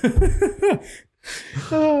comment.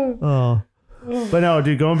 Oh. But no,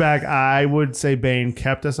 dude, going back, I would say Bane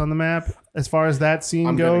kept us on the map as far as that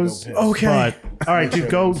scene goes. Okay. But all right, dude,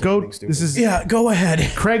 go. This is Go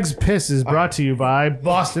ahead. Craig's Piss is brought to you by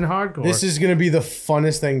Boston Hardcore. This is gonna be the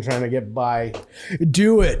funnest thing trying to get by.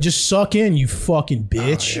 Do it. Just suck in, you fucking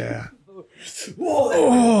bitch. Yeah.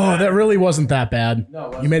 Oh, that really wasn't that bad.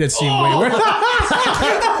 You made it seem way worse.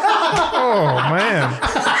 Oh man.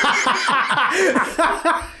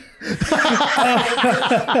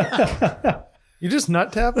 You just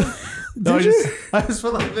nut tapping? No, I just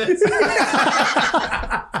felt like this.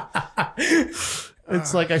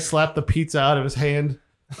 It's like I slapped the pizza out of his hand.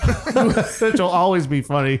 Which will always be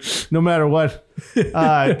funny, no matter what.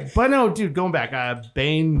 But no, dude, going back,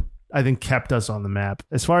 Bane, I think, kept us on the map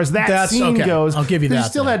as far as that scene goes. I'll give you that.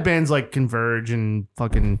 Still had bands like Converge and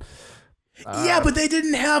fucking. Yeah, but they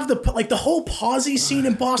didn't have the whole Posy scene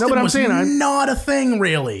in Boston. No, but I'm was saying, not a thing,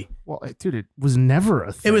 really. Well, dude, it was never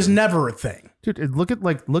a thing. It was never a thing. Dude, look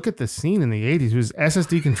at the scene in the 80s. It was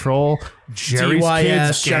SSD Control, Jerry's DYS,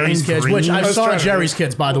 Kids, Jerry's Kids, Green. which I saw trying to- Jerry's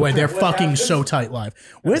Kids, by the way. They're fucking so tight live.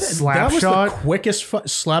 That was Slapshot. the quickest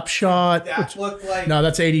Slapshot. That looked like No,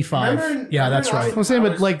 that's 85. Remember- Yeah, that's remember right. I'm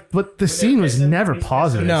saying, but the scene was never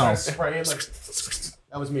positive. No. spraying like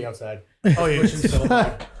that was me outside. Oh,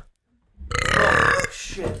 yeah.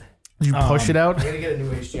 Shit. Did you push it out? I gotta get a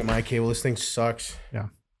new HDMI cable. This thing sucks. Yeah.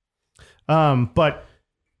 But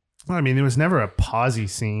I mean, there was never a posy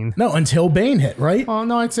scene. No, until Bane hit, right? Oh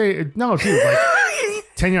no, I'd say no, dude. Like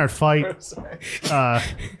 10-yard fight.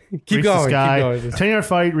 Keep Reach going. The sky. Keep going. 10-yard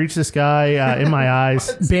fight. Reach the sky. In my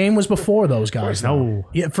eyes. Bane was before those guys. No. though.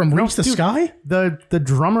 Yeah, from Reach the dude. Sky? The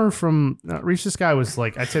drummer from Reach the Sky was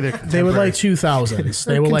like, I'd say They were like 2000s.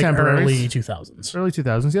 They were like contemporaries. early 2000s. early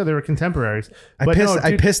 2000s. Yeah, they were contemporaries.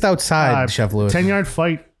 I pissed outside, Chef Lewis. 10-yard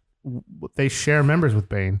fight. They share members with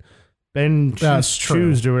Bane. Ben That's true.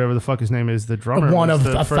 Choosed or whatever the fuck his name is, the drummer. One was of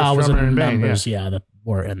the a first drummer thousand in Bane, members, yeah, that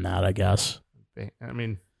were in that, I guess. Yeah. I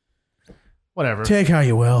mean, whatever. Take how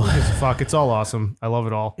you will. Fuck, it's all awesome. I love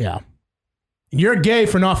it all. Yeah. You're gay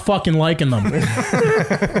for not fucking liking them.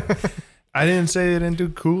 I didn't say they didn't do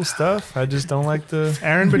cool stuff. I just don't like the.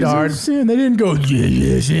 Aaron Bedard. They didn't go.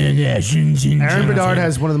 Aaron Bedard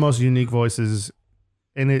has one of the most unique voices,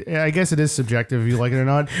 and I guess it is subjective if you like it or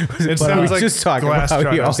not. It we sounds like just talking about glass how he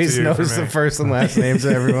truckers to always you knows for the me. first and last names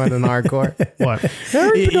of everyone in hardcore. What?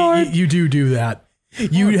 You do that.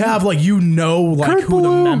 You have like who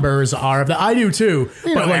the members are of that. I do too.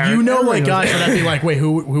 You But know like Aaron- like everyone guys knows would be like, wait,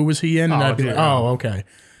 who was he in? And Oh, I'd be dude, like, oh, okay.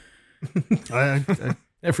 I've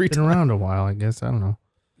Every been around a while, I guess. I don't know.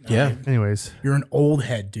 Yeah. Anyways, You're an old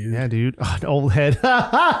head, dude. yeah, dude. Oh, an old head.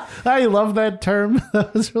 I love that term.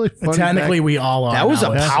 That was really funny. Technically, we all are. That was a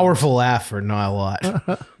nowadays. powerful laugh for not a lot.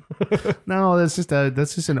 No, that's just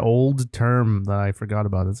an old term that I forgot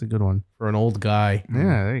about. That's a good one. For an old guy.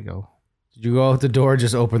 Yeah, there you go. Did you go out the door?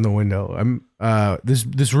 Just open the window.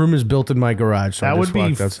 This room is built in my garage. So That I would just be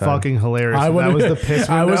walked outside. fucking hilarious. I If would. that was the piss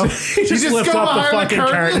I window. was. He just lift go up the behind the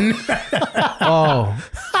fucking curtain. Oh,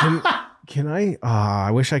 can I?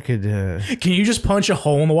 I wish I could. Can you just punch a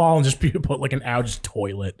hole in the wall and just put like an ouch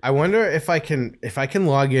toilet? I wonder if I can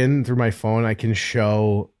log in through my phone. I can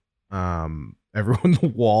show everyone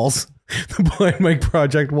the walls, the Blind Mike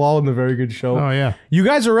Project wall in the Very Good Show. Oh yeah. You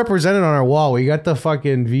guys are represented on our wall. We got the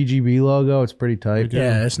fucking VGB logo. It's pretty tight.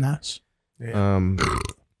 Yeah, it's nice.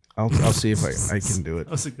 I'll see if I can do it.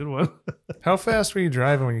 That's a good one. How fast were you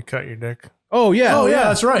driving when you cut your dick? Oh yeah. Oh yeah,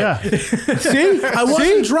 that's right. Yeah. See, I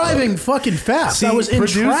wasn't driving fucking fast. I was in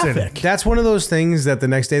producing. traffic. That's one of those things that the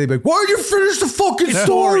next day they'd be like, "Why'd you finish the fucking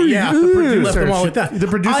story?" Yeah, Ugh. left them all like that. The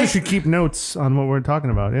producer I- should keep notes on what we're talking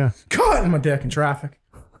about. Yeah. Caught my dick in traffic.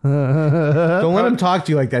 Don't let him talk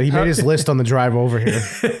to you like that. He made his list on the drive over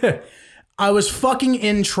here. I was fucking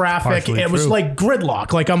in traffic. Partially It was true. like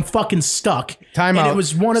gridlock. Like I'm fucking stuck. Time and out. it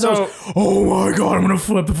was one of those. Oh my god, I'm gonna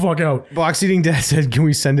flip the fuck out. Box Eating Dad said, "Can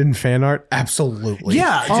we send in fan art?" Absolutely.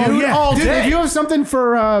 Yeah, dude, all Dude, day. if you have something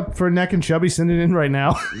for Neck and Chubby, send it in right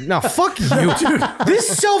now. No, fuck you, dude. This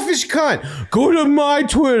selfish cunt. Go to my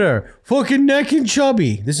Twitter. Fucking Neck and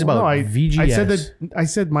Chubby. This is about No, VGS. I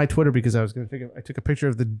said my Twitter because I was going to think I took a picture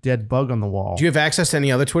of the dead bug on the wall. Do you have access to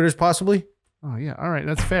any other Twitters, possibly? Oh yeah, all right,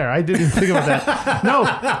 that's fair. I didn't even think about that.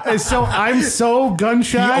 No, so I'm so gun He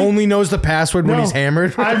shy. only knows the password when No. he's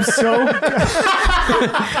hammered. I'm so.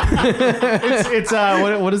 it's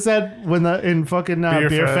what is that when in fucking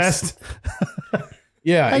Beer Fest?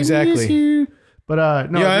 Yeah, I miss exactly. you.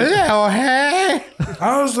 But no, Oh, hey.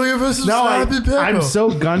 I was looking for some no, sloppy pickle. I'm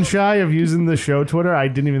so gun shy of using the show Twitter. I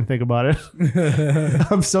didn't even think about it.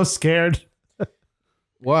 I'm so scared.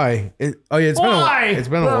 Why? It's Why?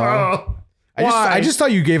 been a while. Oh. I just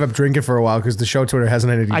thought you gave up drinking for a while because the show Twitter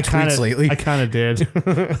hasn't had any tweets lately. I kind of did.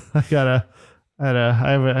 I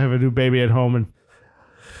have a new baby at home, and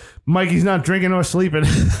Mikey's not drinking or sleeping.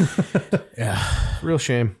 Yeah. Real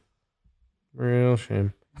shame. Penis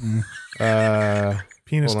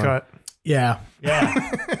Hold on. cut. Yeah. Yeah.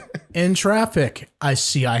 In traffic, I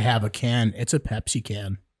see I have a can. It's a Pepsi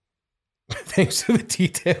can. Thanks for the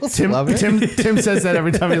details. Tim Love it. Tim says that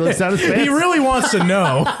every time he looks down his pants. He really wants to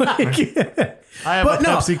know. I have a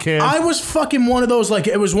Pepsi can. I was fucking one of those, like,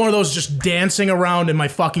 it was one of those just dancing around in my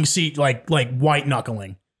fucking seat, like white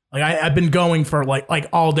knuckling. Like, I've been going for, like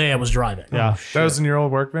all day I was driving. yeah. That was in your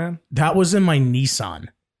old work van? That was in my Nissan.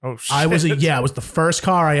 Oh, shit. It was the first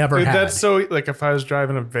car I ever Dude, had. that's so, like, if I was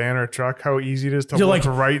driving a van or a truck, how easy it is to You're look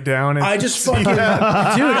like, right down and I just fucking, dude,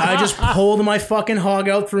 I just pulled my fucking hog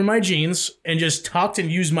out through my jeans and just tucked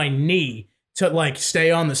and used my knee to, like, stay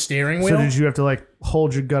on the steering wheel. So did you have to like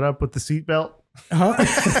hold your gut up with the seatbelt? Huh?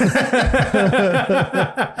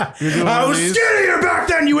 I was skinnier back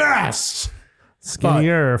then, you ass.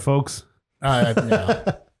 Skinnier, folks. No.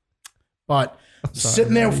 But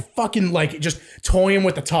sitting there fucking like just toying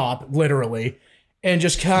with the top, literally, and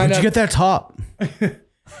just kind Where'd you of, get that top?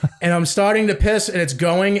 and I'm starting to piss and it's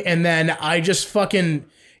going, and then I just fucking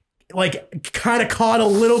like kind of caught a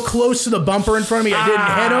little close to the bumper in front of me. I didn't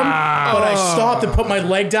hit him, but I stopped and put my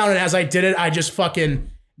leg down, and as I did it, I just fucking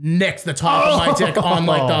nicked the top of my dick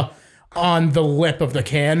on the lip of the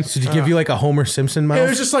can. Did he give you like a Homer Simpson mouth? It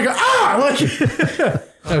was just like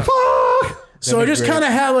fuck. So I just kind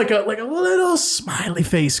of had like a little smiley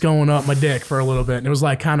face going up my dick for a little bit, and it was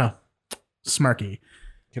like kind of smirky.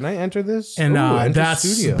 Can I enter this? And Ooh, enter that's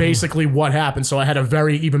studio. basically what happened. So I had a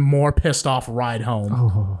very even more pissed off ride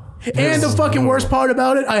home. And the fucking worst part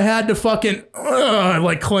about it, I had to fucking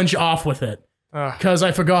like clinch off with it because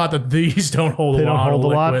I forgot that these don't hold They a don't lot hold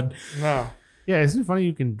of a lot? liquid. No. Yeah, isn't it funny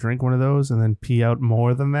you can drink one of those and then pee out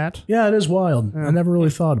more than that? Yeah, it is wild. I never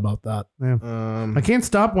really thought about that. I can't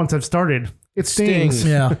stop once I've started. It stings.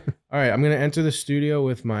 Yeah. All right, I'm gonna enter the studio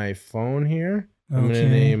with my phone here. I'm gonna Okay.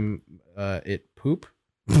 name it Poop.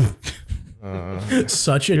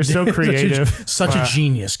 Such a You're so creative. such a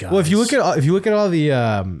genius guy. Well, if you look at all the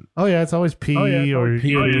Oh yeah, it's always pee or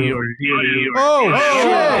shit! Oh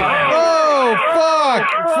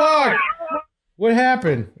fuck! What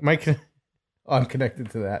happened? I'm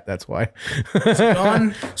connected to that. That's why.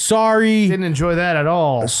 gone. Sorry. didn't enjoy that at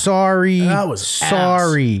all. Sorry. That was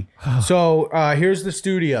sorry. So here's the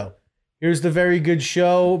studio. Here's the Very Good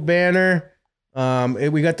Show banner.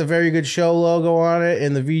 We got the Very Good Show logo on it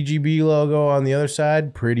and the VGB logo on the other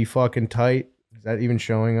side. Pretty fucking tight. Is that even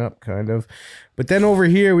showing up? Kind of. But then over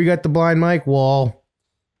here we got the Blind Mike wall.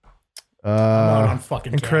 Not on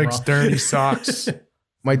fucking And camera. Craig's dirty socks.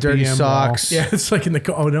 My dirty BM socks. Yeah, it's like in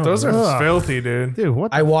the. Oh no, Those are Ugh. filthy, dude. Dude,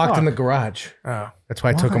 what the I walked fuck? in the garage. Oh. That's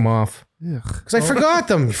why I took them off. Because I forgot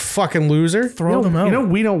them, you fucking loser. throw them out. You know,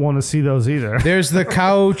 we don't want to see those either. There's the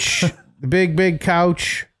couch, the big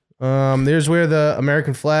couch. There's where the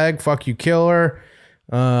American flag, fuck you, killer.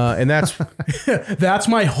 And that's That's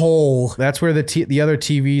my hole. that's where the other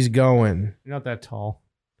TV's going. You're not that tall.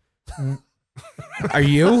 Are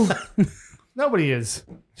you? Nobody is.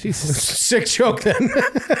 Jesus. Sick joke then.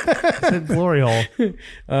 Said glory hole.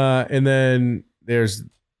 And then there's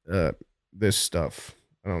this stuff.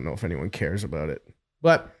 I don't know if anyone cares about it,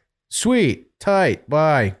 but sweet, tight,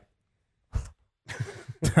 bye.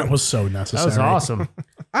 That was so necessary. That was awesome.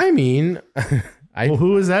 I mean, Well,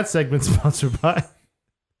 who is that segment sponsored by?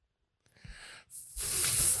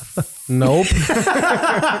 nope.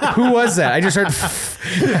 Who was that? I just heard.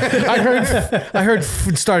 I heard.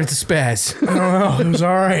 It started to spaz. I don't know. It was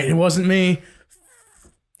all right. It wasn't me.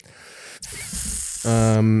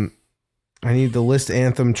 I need the list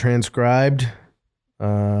anthem transcribed.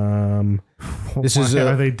 This is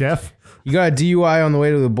Are they deaf? you got a DUI on the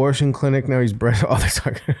way to the abortion clinic. Now he's breast. Oh, they're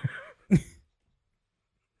talking.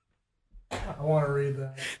 I want to read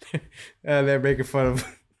that. They're making fun of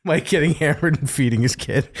Mike getting hammered and feeding his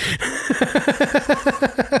kid.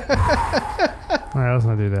 All right, let's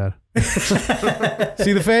not do that.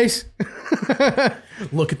 See the face?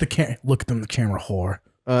 Look at the Look at them, the camera whore.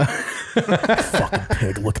 Fucking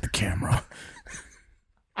pig. Look at the camera.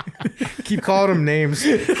 Keep calling him names.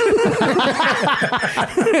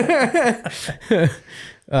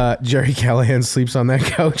 Jerry Callahan sleeps on that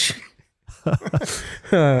couch.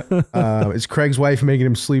 Is Craig's wife making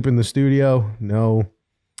him sleep in the studio? No.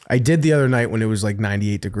 I did the other night when it was like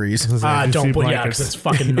 98 degrees. Don't put because it's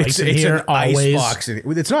fucking nice in here an ice always. box.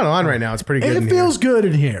 It's not on right now. It's pretty good. It in feels good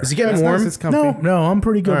in here. Here. Is it getting warm? It's comfy. No, I'm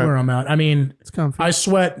pretty good All right. where I'm at. I mean, It's comfy. I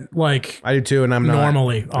sweat like I do too, and I'm not.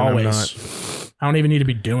 normally, And I'm always. not. I don't even need to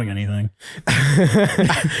be doing anything.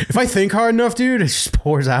 If I think hard enough, dude, it just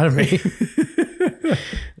pours out of me.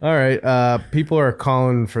 All right. People are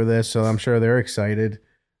calling for this, so I'm sure they're excited.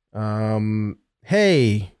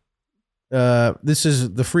 Hey, this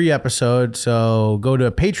is the free episode, so go to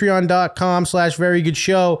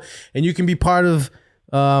patreon.com/verygoodshow and you can be part of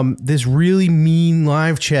this really mean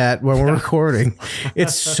live chat when we're recording.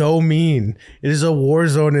 It's so mean. It is a war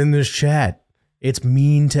zone in this chat. It's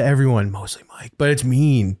mean to everyone, mostly Mike, but it's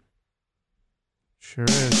mean. Sure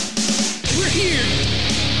is. We're here.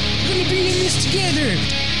 We're gonna be in this together.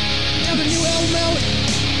 We have a new album out.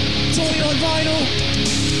 It's only on vinyl.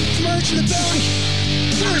 Merch in the back.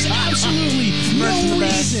 There's absolutely no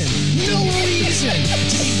reason to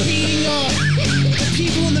be beating up the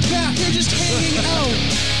people in the back. They're just hanging out.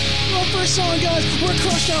 Our first song, guys, we're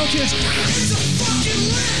Crushed Out Kids. It's a fucking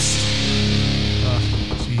list.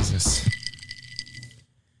 Jesus.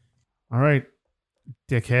 All right,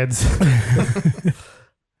 dickheads.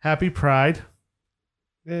 Happy Pride.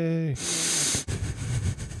 Yay.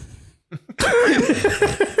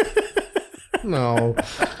 No. All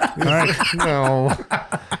right, No.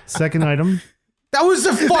 second item. That was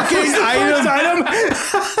the fucking item.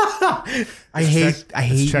 I hate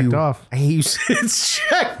It's checked you. off. I hate you. It's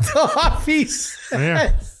checked off. He said.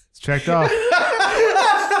 Yeah, it's checked off.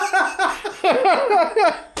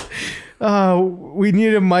 We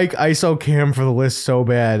need a Mike ISO cam for the list so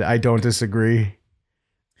bad. I don't disagree.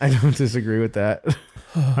 I don't disagree with that.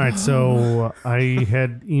 All right, so I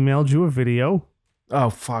had emailed you a video. Oh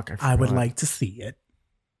fuck! I would forgot. like to see it.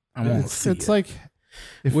 I won't see It's it. like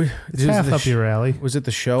if Wait, it's is half the up your alley. Was it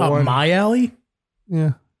the show Up one? my alley?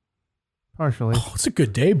 Yeah, partially. Oh, it's a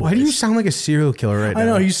good day, boys. Why do you sound like a serial killer right now? I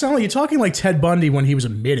know, you sound like you're talking like Ted Bundy when he was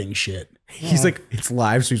admitting shit. He's like, it's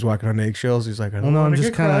live, so he's walking on eggshells. He's like, I don't Well, no, want I'm to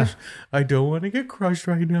just get kinda- crushed. I don't want to get crushed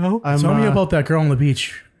right now. I'm, Tell me about that girl on the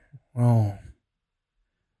beach. Oh,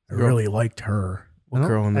 I Girl. really liked her. What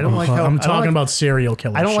girl in the I don't like how I'm I don't talking like- about serial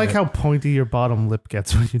killer. I don't like shit. how pointy your bottom lip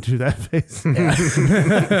gets when you do that face.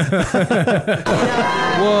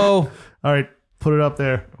 Whoa! All right, put it up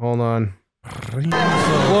there. Hold on.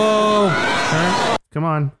 Whoa! Come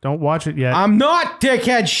on, don't watch it yet. I'm not,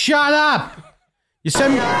 dickhead. Shut up! You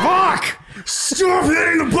sent me. Fuck! Stop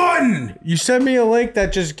hitting the button. You sent me a link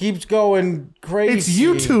that just keeps going crazy. It's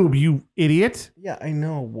YouTube, you idiot. Yeah, I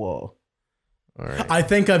know. Whoa. All right. I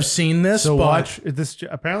think I've seen this. So but watch this.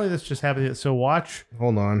 Apparently, this just happened. So watch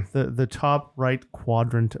Hold on. the top right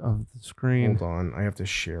quadrant of the screen. Hold on. I have to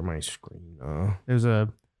share my screen. There's a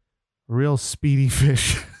real speedy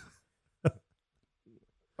fish.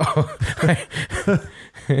 I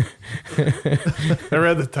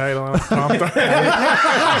read the title and I was pumped.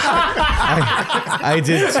 I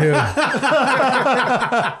did too.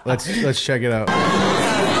 Let's check it out.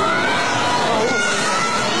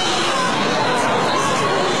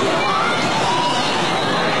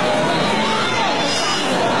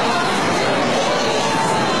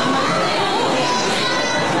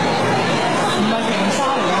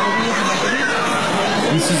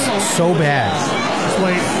 This is so bad. Just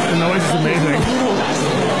wait, the noise is amazing.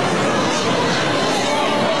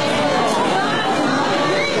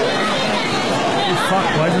 Fuck,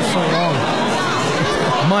 why is it so long?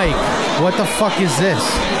 Mike, what the fuck is this?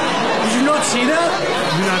 did you not see that?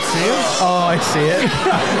 Did you not see it? Oh, I see it.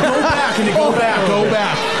 Go back and go back. Go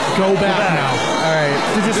back. Go back now. All right.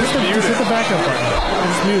 Just hit the backup button.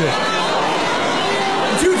 Just mute it.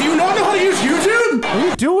 Dude, do you not know how to use YouTube? What are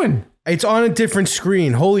you doing? It's on a different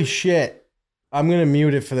screen. Holy shit. I'm going to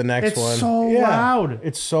mute it for the next It's one. so loud.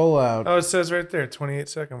 It's so loud. Oh, it says right there,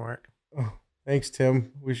 28-second mark. Thanks,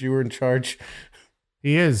 Tim. Wish you were in charge.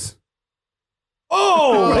 He is.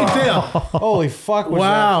 Oh! Right there. Holy fuck. Was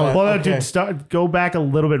Wow. That Hold on, okay. dude. Go back a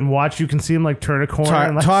little bit and watch. You can see him like turn a corner.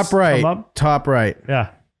 and, like, Top come right. up. Top right. Yeah.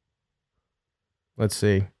 Let's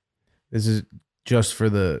see. This is just for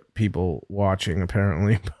the people watching,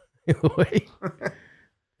 apparently. By the way.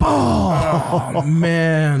 Oh,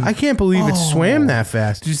 man. I can't believe it swam that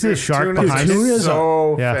fast. Did you see the shark Tuna behind is it?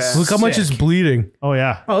 so Yeah. fast. Look how much it's bleeding. Oh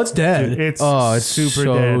yeah. Oh, it's dead. Dude, it's Oh, it's super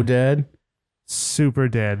so dead. dead. Super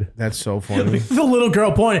dead. That's so funny. The little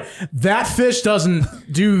girl pointed. That fish doesn't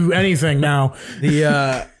do anything now.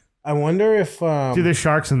 The I wonder if Dude, there's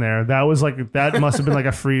sharks in there. That was like that must have been like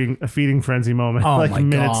a feeding frenzy moment. Oh like my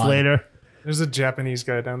minutes God. later. There's a Japanese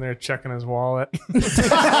guy down there checking his wallet.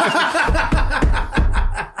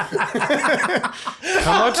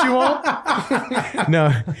 How much you want? no,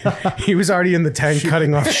 he was already in the tank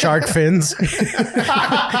cutting off shark fins.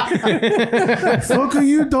 Fuck are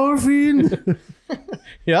you, dolphin?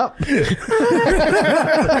 Yep.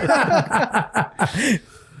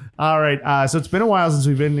 All right. So it's been a while since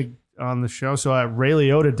we've been on the show. So Ray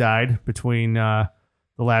Liotta died between the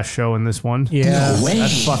last show and this one. Yeah. No way. That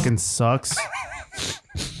fucking sucks.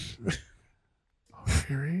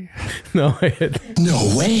 No,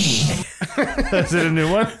 No way. Is it a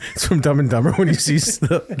new one? it's from Dumb and Dumber when he sees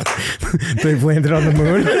they've landed on the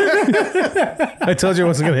moon. I told you it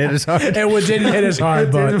wasn't going to hit as hard. It didn't hit as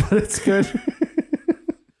hard, but But it's good.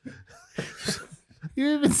 You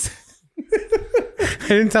even said, I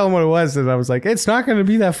didn't tell him what it was, and I was like, it's not going to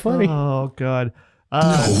be that funny. oh god.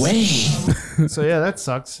 No way. So yeah, that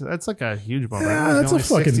sucks. That's like a huge bummer. Yeah, that's He's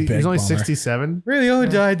a only fucking 60 big He's only bummer. 67. Really,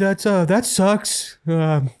 died. That sucks.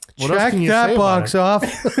 What else Check can you that say about box it? off.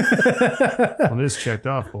 Well, it is checked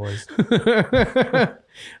off, boys.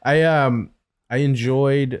 I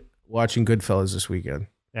enjoyed watching Goodfellas this weekend.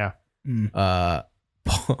 Yeah.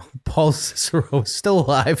 Paul Cicero is still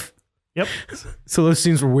alive. Yep. So those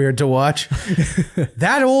scenes were weird to watch.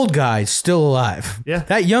 That old guy's still alive. Yeah.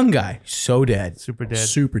 That young guy, so dead. Super dead.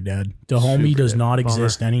 super dead. The homie does not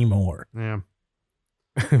exist anymore. Yeah.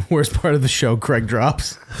 Worst part of the show, Craig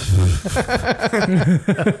drops.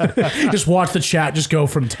 Just watch the chat just go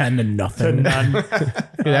from 10 to nothing.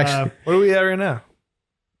 It actually, What are we at right now?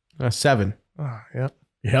 7. Oh, yep.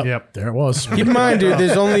 Yep. There it was. Keep in mind, dude,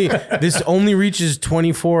 this only reaches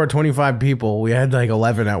 24 or 25 people. We had like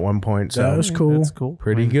 11 at one point, so That was cool. That's cool.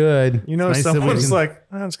 pretty good. You know, It's nice that we someone's can- like,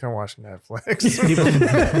 I'm just going to watch Netflix.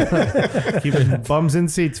 Keep bums in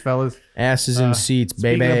seats, fellas. Asses in seats,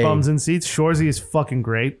 Speaking baby. of bums in seats, Shorzy is fucking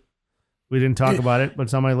great. We didn't talk about it, but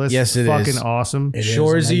it's on my list. Yes, it fucking is. awesome. It is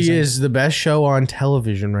Shorzy amazing. is the best show on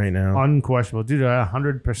television right now. Unquestionable. Dude,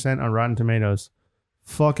 100% on Rotten Tomatoes.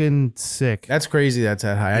 Fucking sick. That's crazy. That's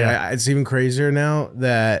that high. Yeah. It's even crazier now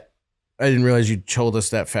that I didn't realize you told us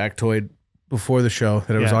that factoid before the show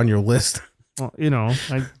that it was Yeah. on your list. Well, you know,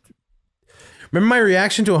 Remember my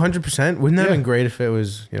reaction to 100%? Wouldn't that have Yeah. been great if it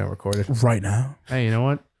was, recorded? Right now. hey, you know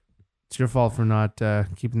what? It's your fault for not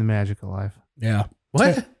keeping the magic alive. Yeah.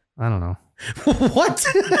 What? I don't know. What?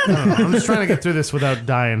 I don't know. I'm just trying to get through this without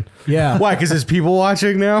dying. Yeah. Why? Because there's people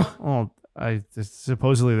watching now? Oh,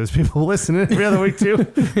 supposedly there's people listening every other week too.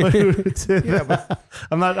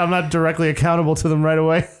 I'm not directly accountable to them right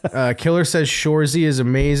away. Killer says Shorzy is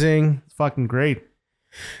amazing. It's fucking great.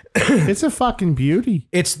 It's a fucking beauty.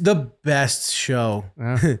 It's the best show.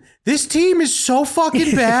 Yeah. This team is so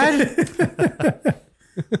fucking bad.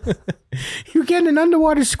 You're getting an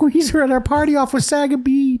underwater squeezer at our party off Wasaga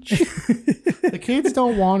Beach. The kids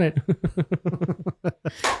don't want it.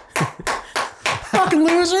 Fucking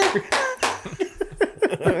loser.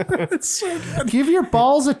 Give your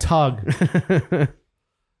balls a tug.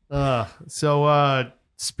 So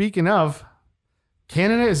speaking of,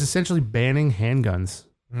 Canada is essentially banning handguns.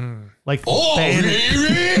 Like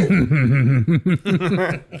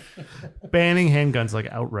banning handguns like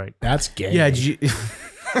outright. That's gay. Yeah,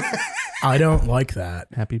 I don't like that.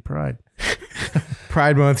 Happy Pride.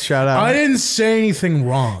 Pride Month, shout out. I didn't say anything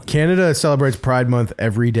wrong. Canada celebrates Pride Month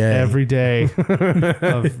every day. Every day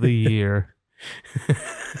of the year.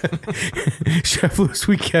 Chef Lewis,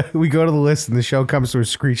 we go to the list and the show comes to a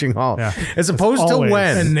screeching halt. Yeah. As opposed to always.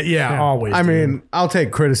 when. And always. I dude. mean, I'll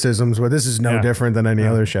take criticisms, but this is no Yeah. different than any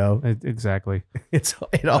other show. Exactly. It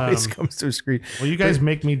always comes to a screech. Well, you guys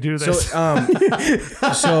make me do So, this.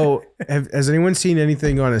 has anyone seen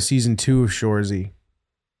anything on a season 2 of Shorzy?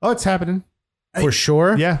 Oh, it's happening. For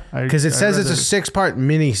sure? Yeah. Because it says read it's a that. 6-part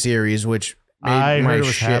mini series, which made I heard my it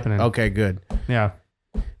was shit. happening. Okay, good. Yeah.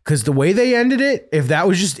 Because the way they ended it, if that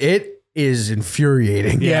was just it, is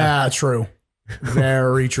infuriating. Yeah, true.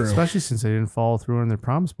 Very true. Especially since they didn't follow through on their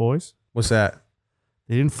promise, boys. What's that?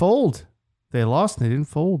 They didn't fold. They lost and they didn't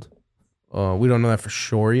fold. We don't know that for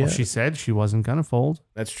sure yet. Well, she said she wasn't going to fold.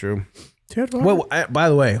 That's true. Dude, Well, by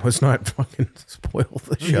the way, let's not fucking spoil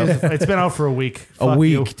the show. It's been out for a week. A Fuck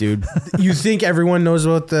week, you. dude. You think everyone knows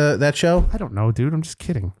about that show? I don't know, dude. I'm just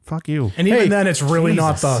kidding. Fuck you. And even Hey, then, it's really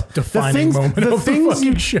not the defining moment of the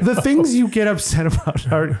fucking show. The things you get upset about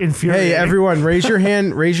are infuriating. Hey, everyone, raise your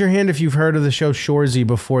hand. Raise your hand if you've heard of the show Shorzy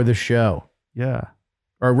before the show, Yeah.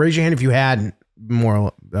 or raise your hand if you hadn't.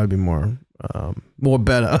 More that'd be more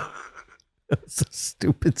better. That's a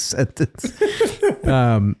stupid sentence.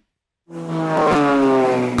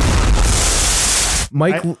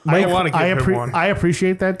 Mike, I wanna give him one. I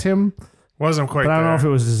appreciate that, Tim, Wasn't quite but I don't know if it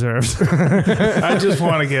there. was deserved. I just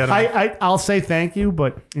want to get him. I'll say thank you,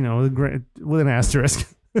 but with an asterisk.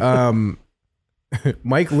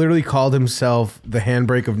 Mike literally called himself the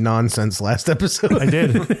handbrake of nonsense last episode. I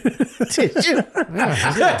did. Did you?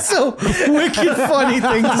 That's a wicked funny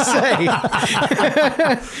thing to say.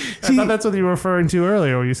 I thought that's what you were referring to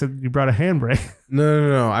earlier when you said you brought a handbrake.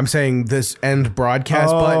 No. I'm saying this end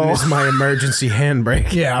broadcast button is my emergency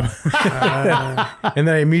handbrake. Yeah. And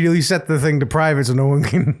then I immediately set the thing to private so no one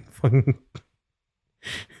can fucking...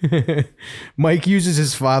 Mike uses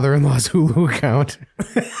his father-in-law's Hulu account.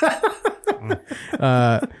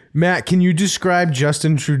 Matt, can you describe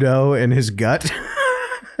Justin Trudeau and his gut?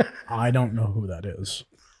 I don't know who that is.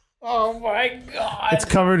 Oh my God. It's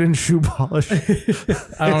covered in shoe polish.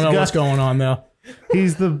 I don't know what's going on though.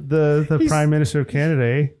 He's the Prime Minister of Canada,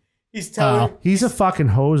 eh? He's telling He's a fucking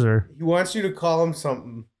hoser. he wants you to call him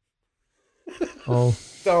something. Oh.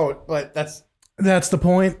 Don't, but that's That's the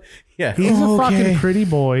point. yeah. He's a fucking pretty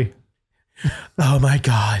boy. Oh my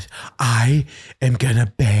God, I am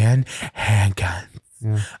gonna ban handguns.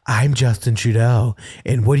 I'm Justin Trudeau,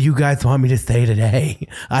 and what do you guys want me to say today?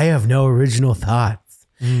 I have no original thoughts.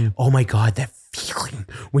 Oh my God, that feeling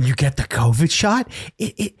when you get the COVID shot,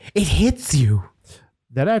 it hits you.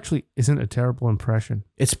 That actually isn't a terrible impression.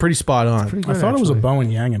 It's pretty spot on. Pretty I good, thought it was a actually.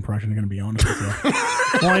 Bowen Yang impression, I'm going to be honest with you.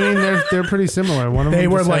 Well, I mean, they're pretty similar. One of They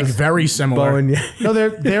them were just like has- very similar. Bowen, yeah. no,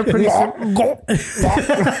 they're pretty. No,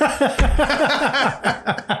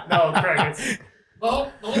 Craig. It's,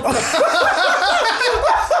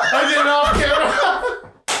 I did it off camera.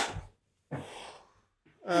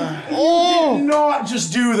 Did not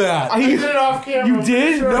just do that. I did it off camera. You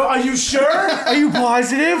did? No, are you sure? Are you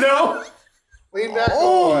positive? No. Lean back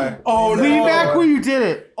all the way. Oh, no. Lean back where you did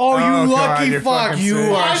it. Oh, you Oh, God, lucky you're fuck. fucking You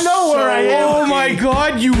sick. are. I know where I am. Oh my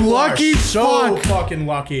God, you lucky So fuck. fucking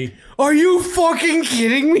lucky. Are you fucking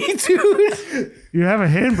kidding me, dude? You have a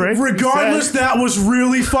handbrake. Regardless, that was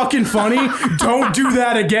really fucking funny. Don't do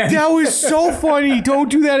that again. That was so funny. Don't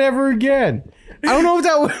do that ever again. I don't know if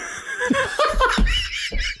that was.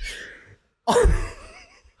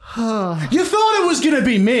 You thought it was gonna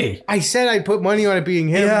be me. I said I put money on it being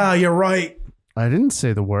him. Yeah, you're right. I didn't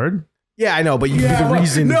say the word. Yeah, I know, but you knew the well,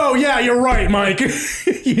 reason. No, yeah, you're right, Mike.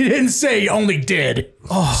 You didn't say, you only did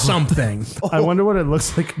something. I wonder what it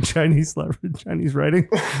looks like in Chinese writing.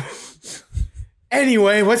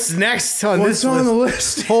 Anyway, what's next on What's this on list? the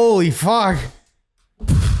list? Holy fuck.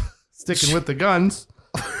 Sticking with the guns.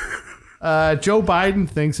 Joe Biden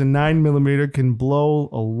thinks a 9mm can blow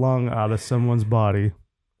a lung out of someone's body.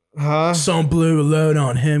 Huh? Some blew a load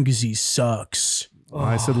on him because he sucks. Well,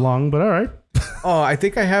 I said lung, but all right. Oh, I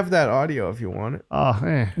think I have that audio if you want it. Oh,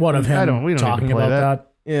 What of him we don't talking need to play about that?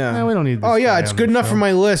 Yeah. No, we don't need this Oh yeah, guy it's on good the enough show. for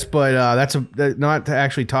my list, but not to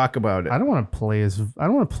actually talk about it. I don't want to play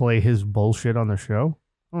his bullshit on the show.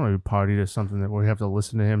 I don't want to be party to something that we have to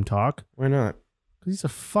listen to him talk. Why not? 'Cause he's a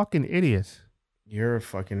fucking idiot. You're a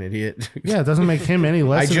fucking idiot. Yeah, it doesn't make him any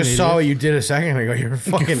less. I of an just saw what idiot. you did a second ago. You're a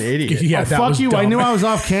fucking idiot. Yeah, Oh, that fuck was you! I dumb. knew I was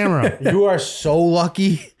off camera. You are so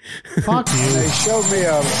lucky. Fuck you. They showed me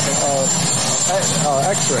a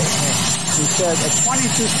X-ray. He said a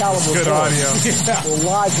 22 caliber Good bullet audio. will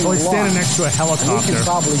lodge in Oh, the he's standing lung. next to a We can helicopter.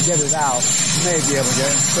 probably get it out. May be able to get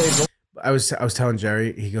it and save the I was telling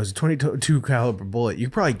Jerry, he goes, 22 caliber bullet. You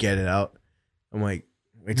could probably get it out. I'm like,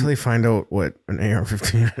 wait till they find out what an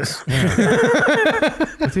AR-15 is.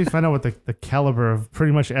 Until you find out what the caliber of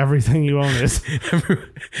pretty much everything you own is.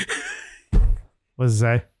 What does it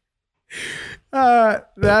say? That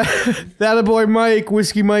a boy Mike,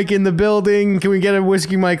 Whiskey Mike in the building. Can we get a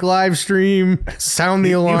Whiskey Mike live stream? Sound the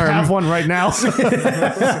You alarm. have one right now.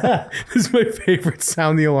 This is my favorite.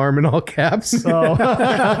 Sound the alarm in all caps. a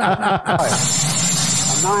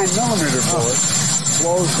 9mm bullet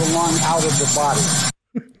blows the lung out of the body.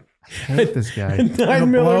 I hate this guy. 9 Blow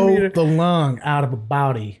millimeter. the lung out of a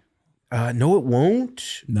body. No, it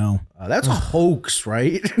won't. No. That's a hoax,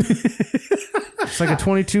 right? It's like a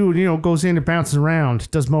 22, goes in and bounces around,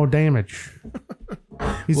 does more damage.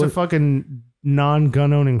 He's a fucking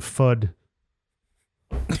non-gun owning FUD.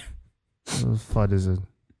 FUD is a...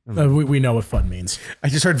 We know what FUD means. I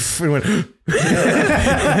just heard and went,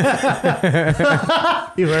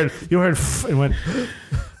 You heard and went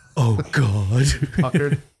oh God.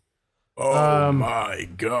 puckered. Oh my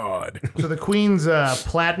God. So the Queen's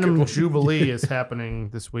Platinum Jubilee is happening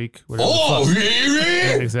this week.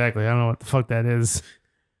 Yeah, exactly. I don't know what the fuck that is.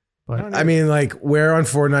 But I mean, like, where on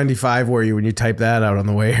 495 were you when you typed that out on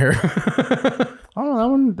the way here? I don't know. That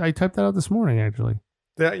one, I typed that out this morning, actually.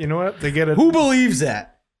 You know what? They get it. Who believes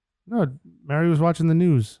that? No, Mary was watching the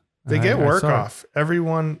news. They get I work saw it. off.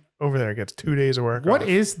 Everyone over there gets 2 days of work What off.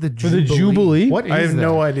 is the For the Jubilee? Jubilee? What is I have that?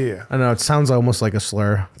 no idea. I don't know. It sounds almost like a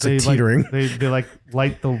slur. It's like teetering. They like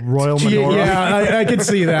light the royal menorah. Yeah, I can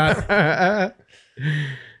see that.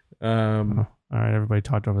 I All right, everybody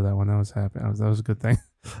talked over that one. That was happy. That was a good thing.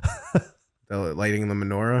 The lighting the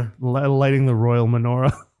menorah. Lighting the royal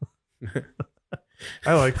menorah.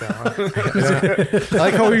 I like that one. I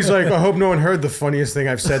like how he's like, I hope no one heard the funniest thing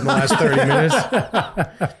I've said in the last 30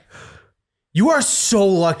 minutes. You are so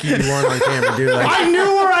lucky you weren't on camera, dude. Like, I knew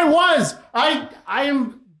where I was. I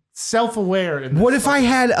am self-aware. what if I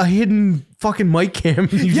had a hidden fucking mic cam?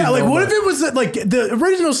 Yeah, like what if it was that, like the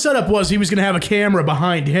original setup was he was gonna have a camera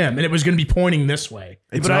behind him and it was gonna be pointing this way.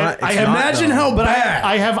 It's But not, I it's not, imagine though. how But bad.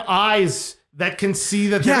 I have eyes that can see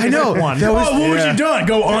that. Yeah, there I know. isn't one. That was- What would you done?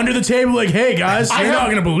 Go under the table like, hey guys, you're not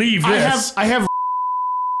gonna believe this. I have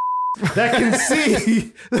that can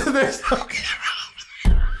see. There's no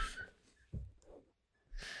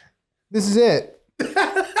This is it.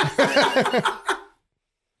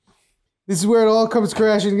 This is where it all comes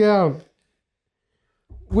crashing down.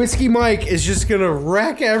 Whiskey Mike is just gonna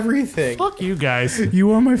wreck everything. fuck you guys.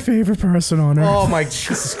 You are my favorite person on earth. Oh my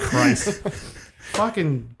Jesus Christ.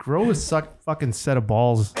 Fucking grow a fucking set of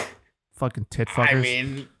balls. Fucking tit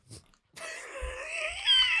fuckers.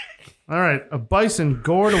 All right, a bison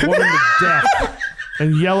gored a woman to death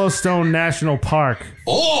in Yellowstone National Park.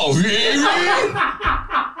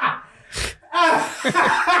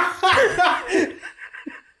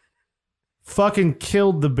 Fucking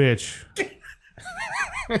killed the bitch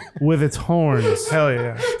with its horns Hell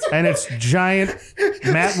yeah. and its giant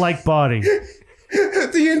mat-like body.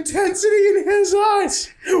 The intensity in his eyes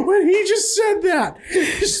when he just said that.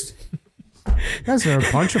 You guys are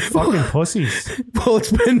a bunch of fucking pussies. Well,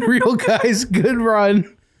 it's been real, guys. Good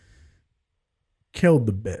run. Killed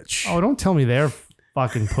the bitch. Oh, don't tell me they're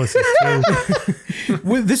fucking pussies too.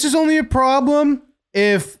 This is only a problem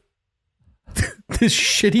if this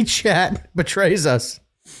shitty chat betrays us.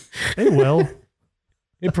 They will.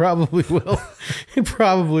 It probably will. It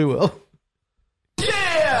probably will.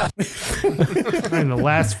 And the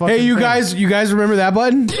last fucking Hey, you thing. guys remember that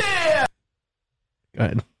button? Yeah. Go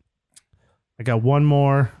ahead. I got one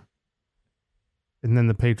more, and then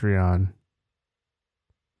the Patreon.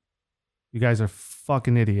 You guys are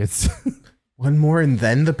fucking idiots. One more and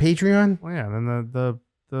then the Patreon? Well, yeah, then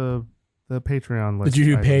the Patreon list. Did you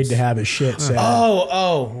do items. paid to have his shit said?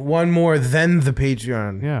 Oh, one more then the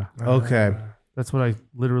Patreon. Yeah, Okay. that's what I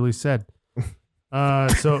literally said.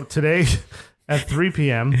 So today at 3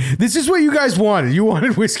 p.m. This is what you guys wanted. You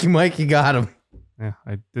wanted Whiskey Mike, you got him. Yeah,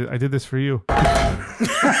 I did this for you.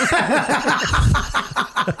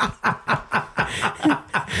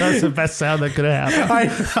 That's the best sound that could have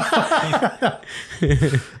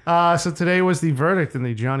happened. So today was the verdict in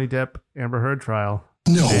the Johnny Depp Amber Heard trial.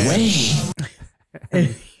 No way.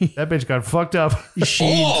 That bitch got fucked up.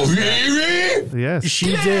 Yes.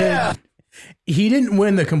 She did. He didn't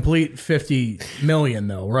win the complete 50 million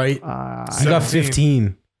though, right? I got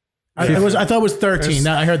 15. I thought it was 13.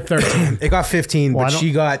 I heard 13. It got 15, Well, I but don't-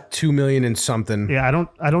 she got 2 million and something. Yeah,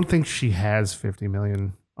 I don't think she has 50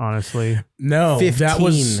 million, honestly. No, 15. that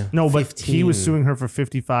was No, but 15. he was suing her for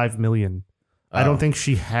 55 million. I don't think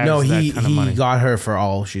she has No, that he kind of money. got her for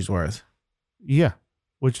all she's worth. Yeah,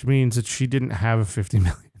 which means that she didn't have a 50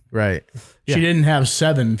 million. Right. Yeah. she didn't have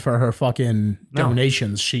 7 for her fucking No.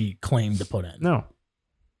 donations she claimed to put in. No.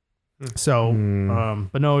 So,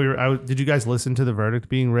 but no, did you guys listen to the verdict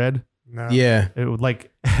being read? No. Yeah. It would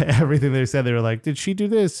like everything they said. They were like, "Did she do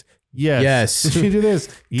this? Yes. Yes. Did she do this?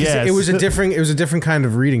 Yes." It was a different kind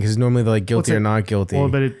of reading because normally they're like guilty What's it- or not guilty. Well,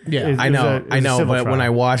 but Yeah. I know, but when I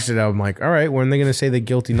watch, watched it, I'm like, all right, when are they going to say they're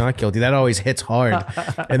guilty, not guilty? That always hits hard.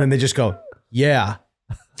 And then they just go, yeah.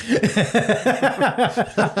 Is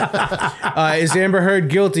Amber Heard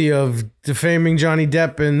guilty of defaming Johnny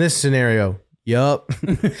Depp in this scenario? Yup.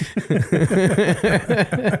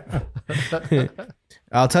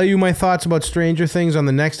 I'll tell you my thoughts about Stranger Things on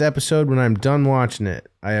the next episode when I'm done watching it.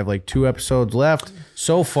 I have like 2 episodes left.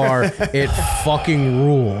 So far, it fucking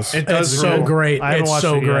rules. It It's does so rule. great. I haven't It's watched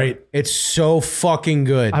so it yet. great. It's so fucking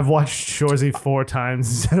good. I've watched Shoresy 4 times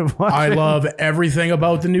instead of watching. I love everything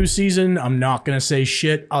about the new season. I'm not gonna say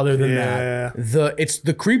shit other than that. Yeah. It's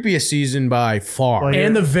the creepiest season by far. Well,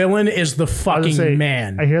 And the villain is the I was fucking gonna say,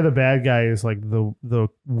 man. I hear the bad guy is like the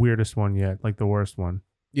weirdest one yet, like the worst one.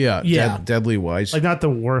 Yeah, Yeah. Deadly Wise. Like not the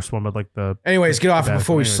worst one, but like the. Anyways, get off bad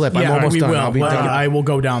before we one. slip. yeah, I'm almost we done. will. I'll be But done. I will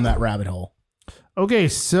go down that rabbit hole. Okay,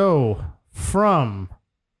 so from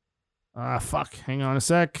hang on a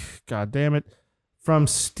sec. God damn it. From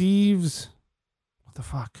Steve's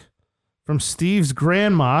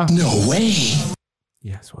grandma. No way.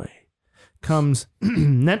 Yes, way. Comes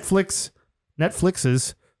Netflix's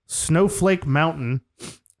Snowflake Mountain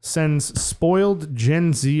sends spoiled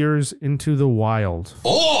Gen Zers into the wild.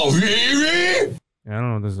 I don't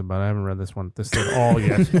know what this is about. I haven't read this at all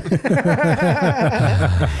yet.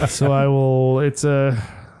 So I will. It's I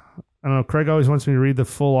don't know. Craig always wants me to read the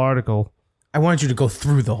full article. I wanted you to go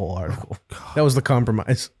through the whole article. That was the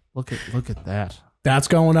compromise. Look at that. That's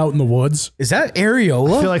going out in the woods. Is that I feel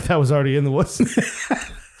areola? like that was already in the woods.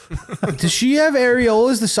 Does she have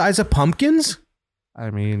areolas the size of pumpkins? I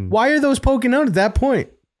mean, Why are those poking out at that point?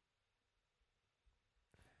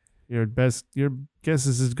 your guess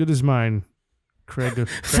is as good as mine, Craig.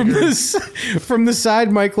 From the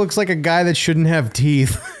side, Mike looks like a guy that shouldn't have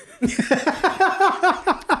teeth.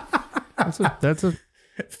 That's a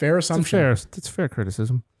Fair assumption. That's fair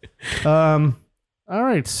criticism. All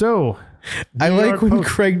right, so I New like York when Post-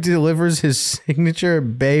 Craig delivers his signature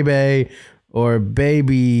baby or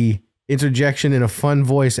baby interjection in a fun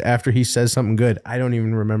voice after he says something good. I don't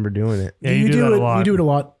even remember doing it. Yeah, you do that a lot. You do it a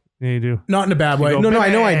lot. Yeah, you do. Not in a bad way. go- No, I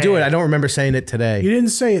know I do it. I don't remember saying it today. You didn't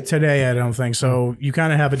say it today, I don't think. So you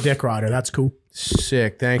kind of have a dick rider. That's cool.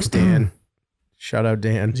 Sick. Thanks, Dan. Shout out,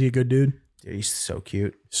 Dan. Is he a good dude? Dude, he's so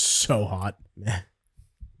cute. So hot.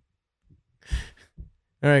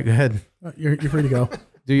 All right, go ahead. You're free to go.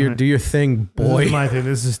 Do your thing, This boy. is my thing.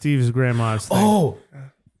 This is Steve's grandma's thing. Oh,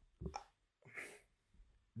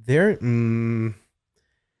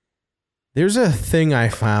 there's a thing I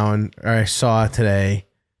found or I saw today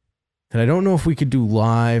that I don't know if we could do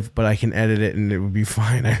live, but I can edit it and it would be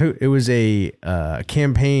fine. It was a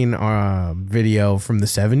campaign video from the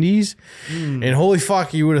 70s, and holy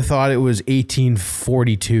fuck, you would have thought it was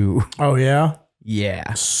 1842. Oh, yeah?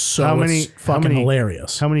 Yeah, So How many- it's fucking how many-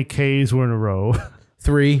 hilarious. How many K's were in a row?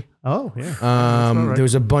 3. Oh, yeah. right. There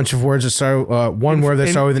was a bunch of words that started. One word that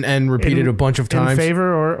started with an N repeated a bunch of In times.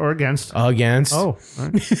 favor or against? Against. Oh, all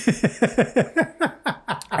right.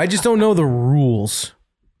 I just don't know the rules.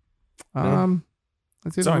 I'd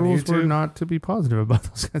say the on rules were YouTube. not to be positive about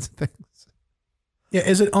those kinds of things. Yeah,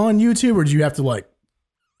 is it on YouTube or do you have to like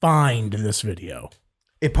find this video?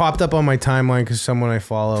 It popped up on my timeline because someone I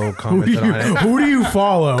follow commented on it. Who do you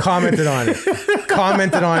follow? Commented on it.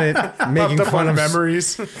 Commented on it, making Popped up fun on of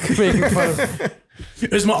memories. making fun of.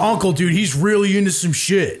 It's my uncle, dude. He's really into some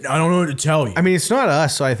shit. I don't know what to tell you. I mean, it's not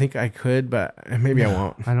us, so I think I could, but maybe I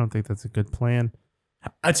won't. I don't think that's a good plan.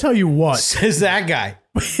 I tell you what. Says that guy.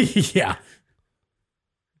 Yeah.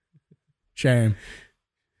 Shame.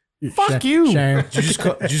 Fuck you. Shame. Did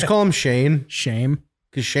you just call him Shane? Shame.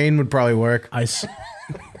 Because Shane would probably work.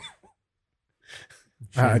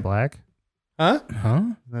 Shane Black? Huh? Huh?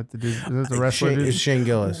 Is that the dude? Is that the wrestler Shane, dude? it's Shane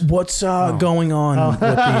Gillis. What's going on with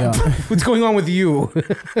the? What's going on with you?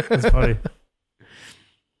 That's funny.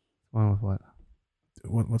 Well, with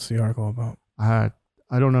what? What's the article about? I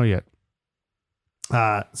don't know yet.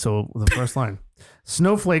 So the first line: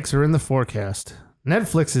 snowflakes are in the forecast.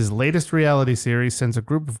 Netflix's latest reality series sends a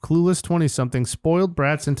group of clueless 20-something spoiled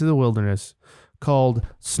brats into the wilderness. Called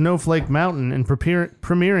Snowflake Mountain and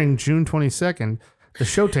premiering June 22nd. The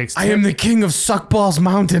show takes. I am the king of Suckballs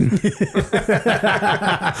Mountain.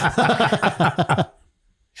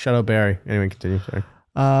 Shut up, Barry. Anyway, continue. Sorry.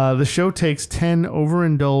 The show takes 10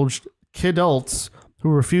 overindulged kidults who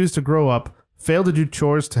refuse to grow up, fail to do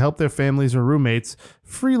chores to help their families or roommates,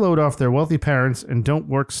 freeload off their wealthy parents, and don't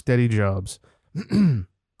work steady jobs.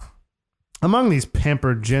 Among these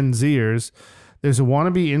pampered Gen Zers, there's a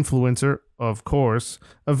wannabe influencer, of course,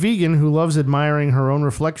 a vegan who loves admiring her own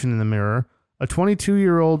reflection in the mirror, a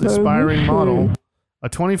 22-year-old aspiring model, a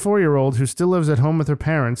 24-year-old who still lives at home with her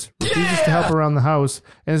parents, refuses to help around the house,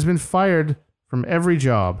 and has been fired from every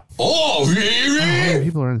job.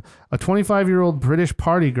 People are in, a 25-year-old British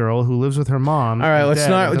party girl who lives with her mom. All right, and let's dad.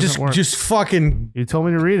 not It doesn't work. just fucking. You told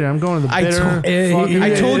me to read it. I'm going to the I bitter. told- fucking-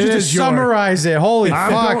 I told you to summarize it. Holy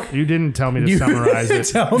I'm fuck! go- you didn't tell me to summarize it.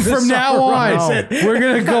 From now on, we're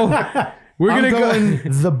gonna go. We're I'm gonna going go.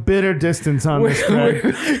 the bitter distance on this. Craig.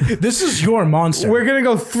 This is your monster. We're gonna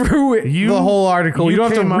go through it. You- the whole article. You don't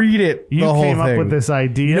have came to up- read it. You the whole came thing. up with this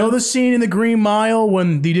idea. You know the scene in the Green Mile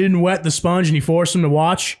when they didn't wet the sponge and he forced him to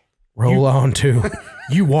watch? Roll on too.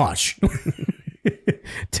 You watch.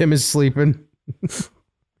 Tim is sleeping.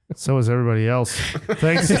 So is everybody else.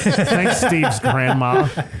 Thanks, Steve's grandma.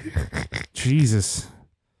 Jesus.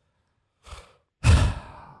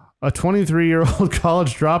 A 23-year-old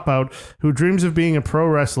college dropout who dreams of being a pro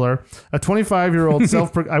wrestler, a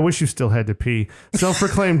 25-year-old I wish you still had to pee,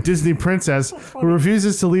 self-proclaimed Disney princess who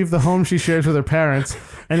refuses to leave the home she shares with her parents,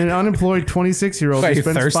 and an unemployed 26-year-old Are who you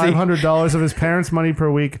spends thirsty? $500 of his parents' money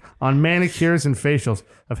per week on manicures and facials,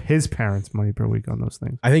 of his parents' money per week on those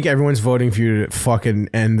things. I think everyone's voting for you to fucking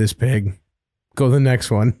end this pig. Go to the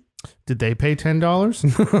next one. Did they pay $10?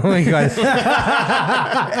 Oh my God.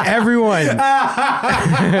 Everyone.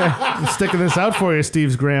 I'm sticking this out for you,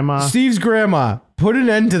 Steve's grandma. Steve's grandma. Put an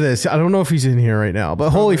end to this. I don't know if he's in here right now, but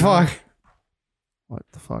holy fuck. What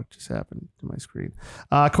the fuck just happened to my screen?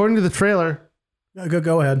 According to the trailer,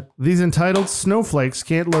 Go ahead. these entitled snowflakes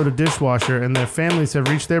can't load a dishwasher, and their families have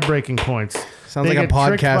reached their breaking points. Sounds They like a get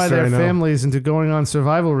tricked by podcaster their I know. families into going on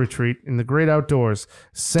survival retreat in the great outdoors.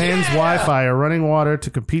 Sans Wi-Fi or running water to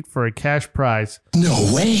compete for a cash prize.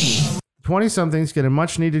 No way. 20-somethings get a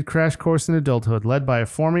much-needed crash course in adulthood, led by a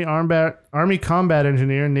former Army combat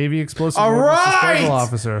engineer, Navy explosive All ordnance right! disposal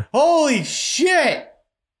officer. Holy shit.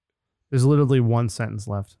 There's literally one sentence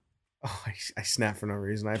left. Oh, I snapped for no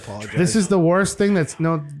reason. I apologize. This is the worst thing that's...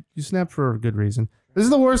 No, you snapped for a good reason. This is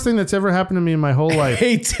the worst thing that's ever happened to me in my whole life.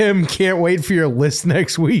 Hey, Tim, can't wait for your list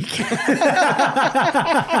next week. You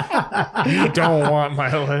don't want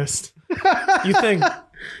my list. You think?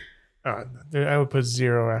 Dude, I would put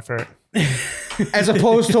 0 effort. As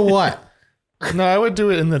opposed to what? No, I would do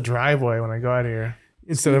it in the driveway when I go out of here.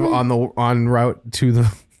 Instead of on route to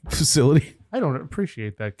the facility. I don't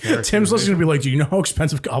appreciate that character. Tim's listening to be like, do you know how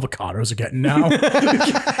expensive avocados are getting now?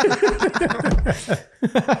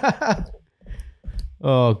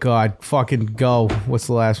 Oh, God. Fucking go. What's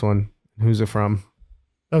the last one? Who's it from?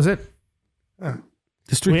 That was it. The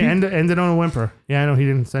Street We People? ended on a whimper. Yeah, I know he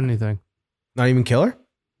didn't send anything. Not even Killer?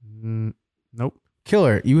 Nope.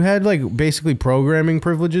 Killer, you had like basically programming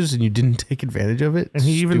privileges and you didn't take advantage of it? And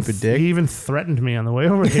he Stupid dick. even threatened me on the way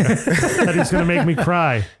over here that he's going to make me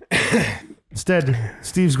cry. Instead,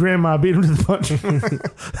 Steve's grandma beat him to the punch.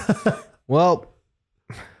 Well,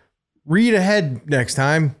 read ahead next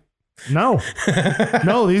time. No,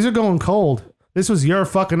 these are going cold. This was your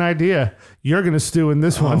fucking idea. You're going to stew in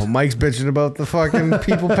this Oh, one. Mike's bitching about the fucking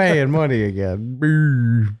people paying money again.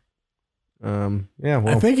 Brr. Yeah,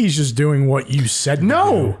 well, I think he's just doing what you said.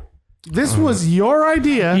 No, this was your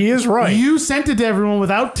idea. He is right. You sent it to everyone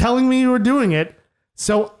without telling me you were doing it.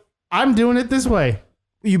 So I'm doing it this way.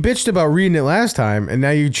 you bitched about reading it last time, and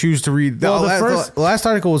now you choose to read. Well, the last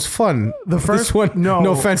article was fun. The first This one,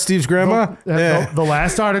 no offense, Steve's grandma. The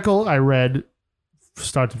last article I read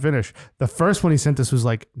start to finish. The first one he sent us was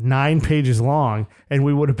like 9 pages long, and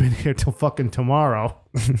we would have been here till fucking tomorrow.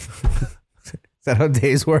 Is that how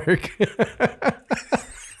days work?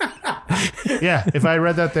 Yeah, if I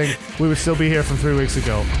read that thing, we would still be here from 3 weeks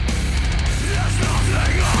ago.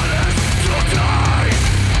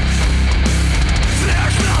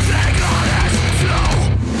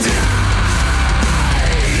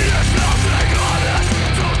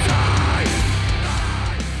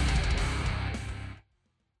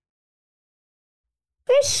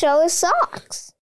 This show sucks.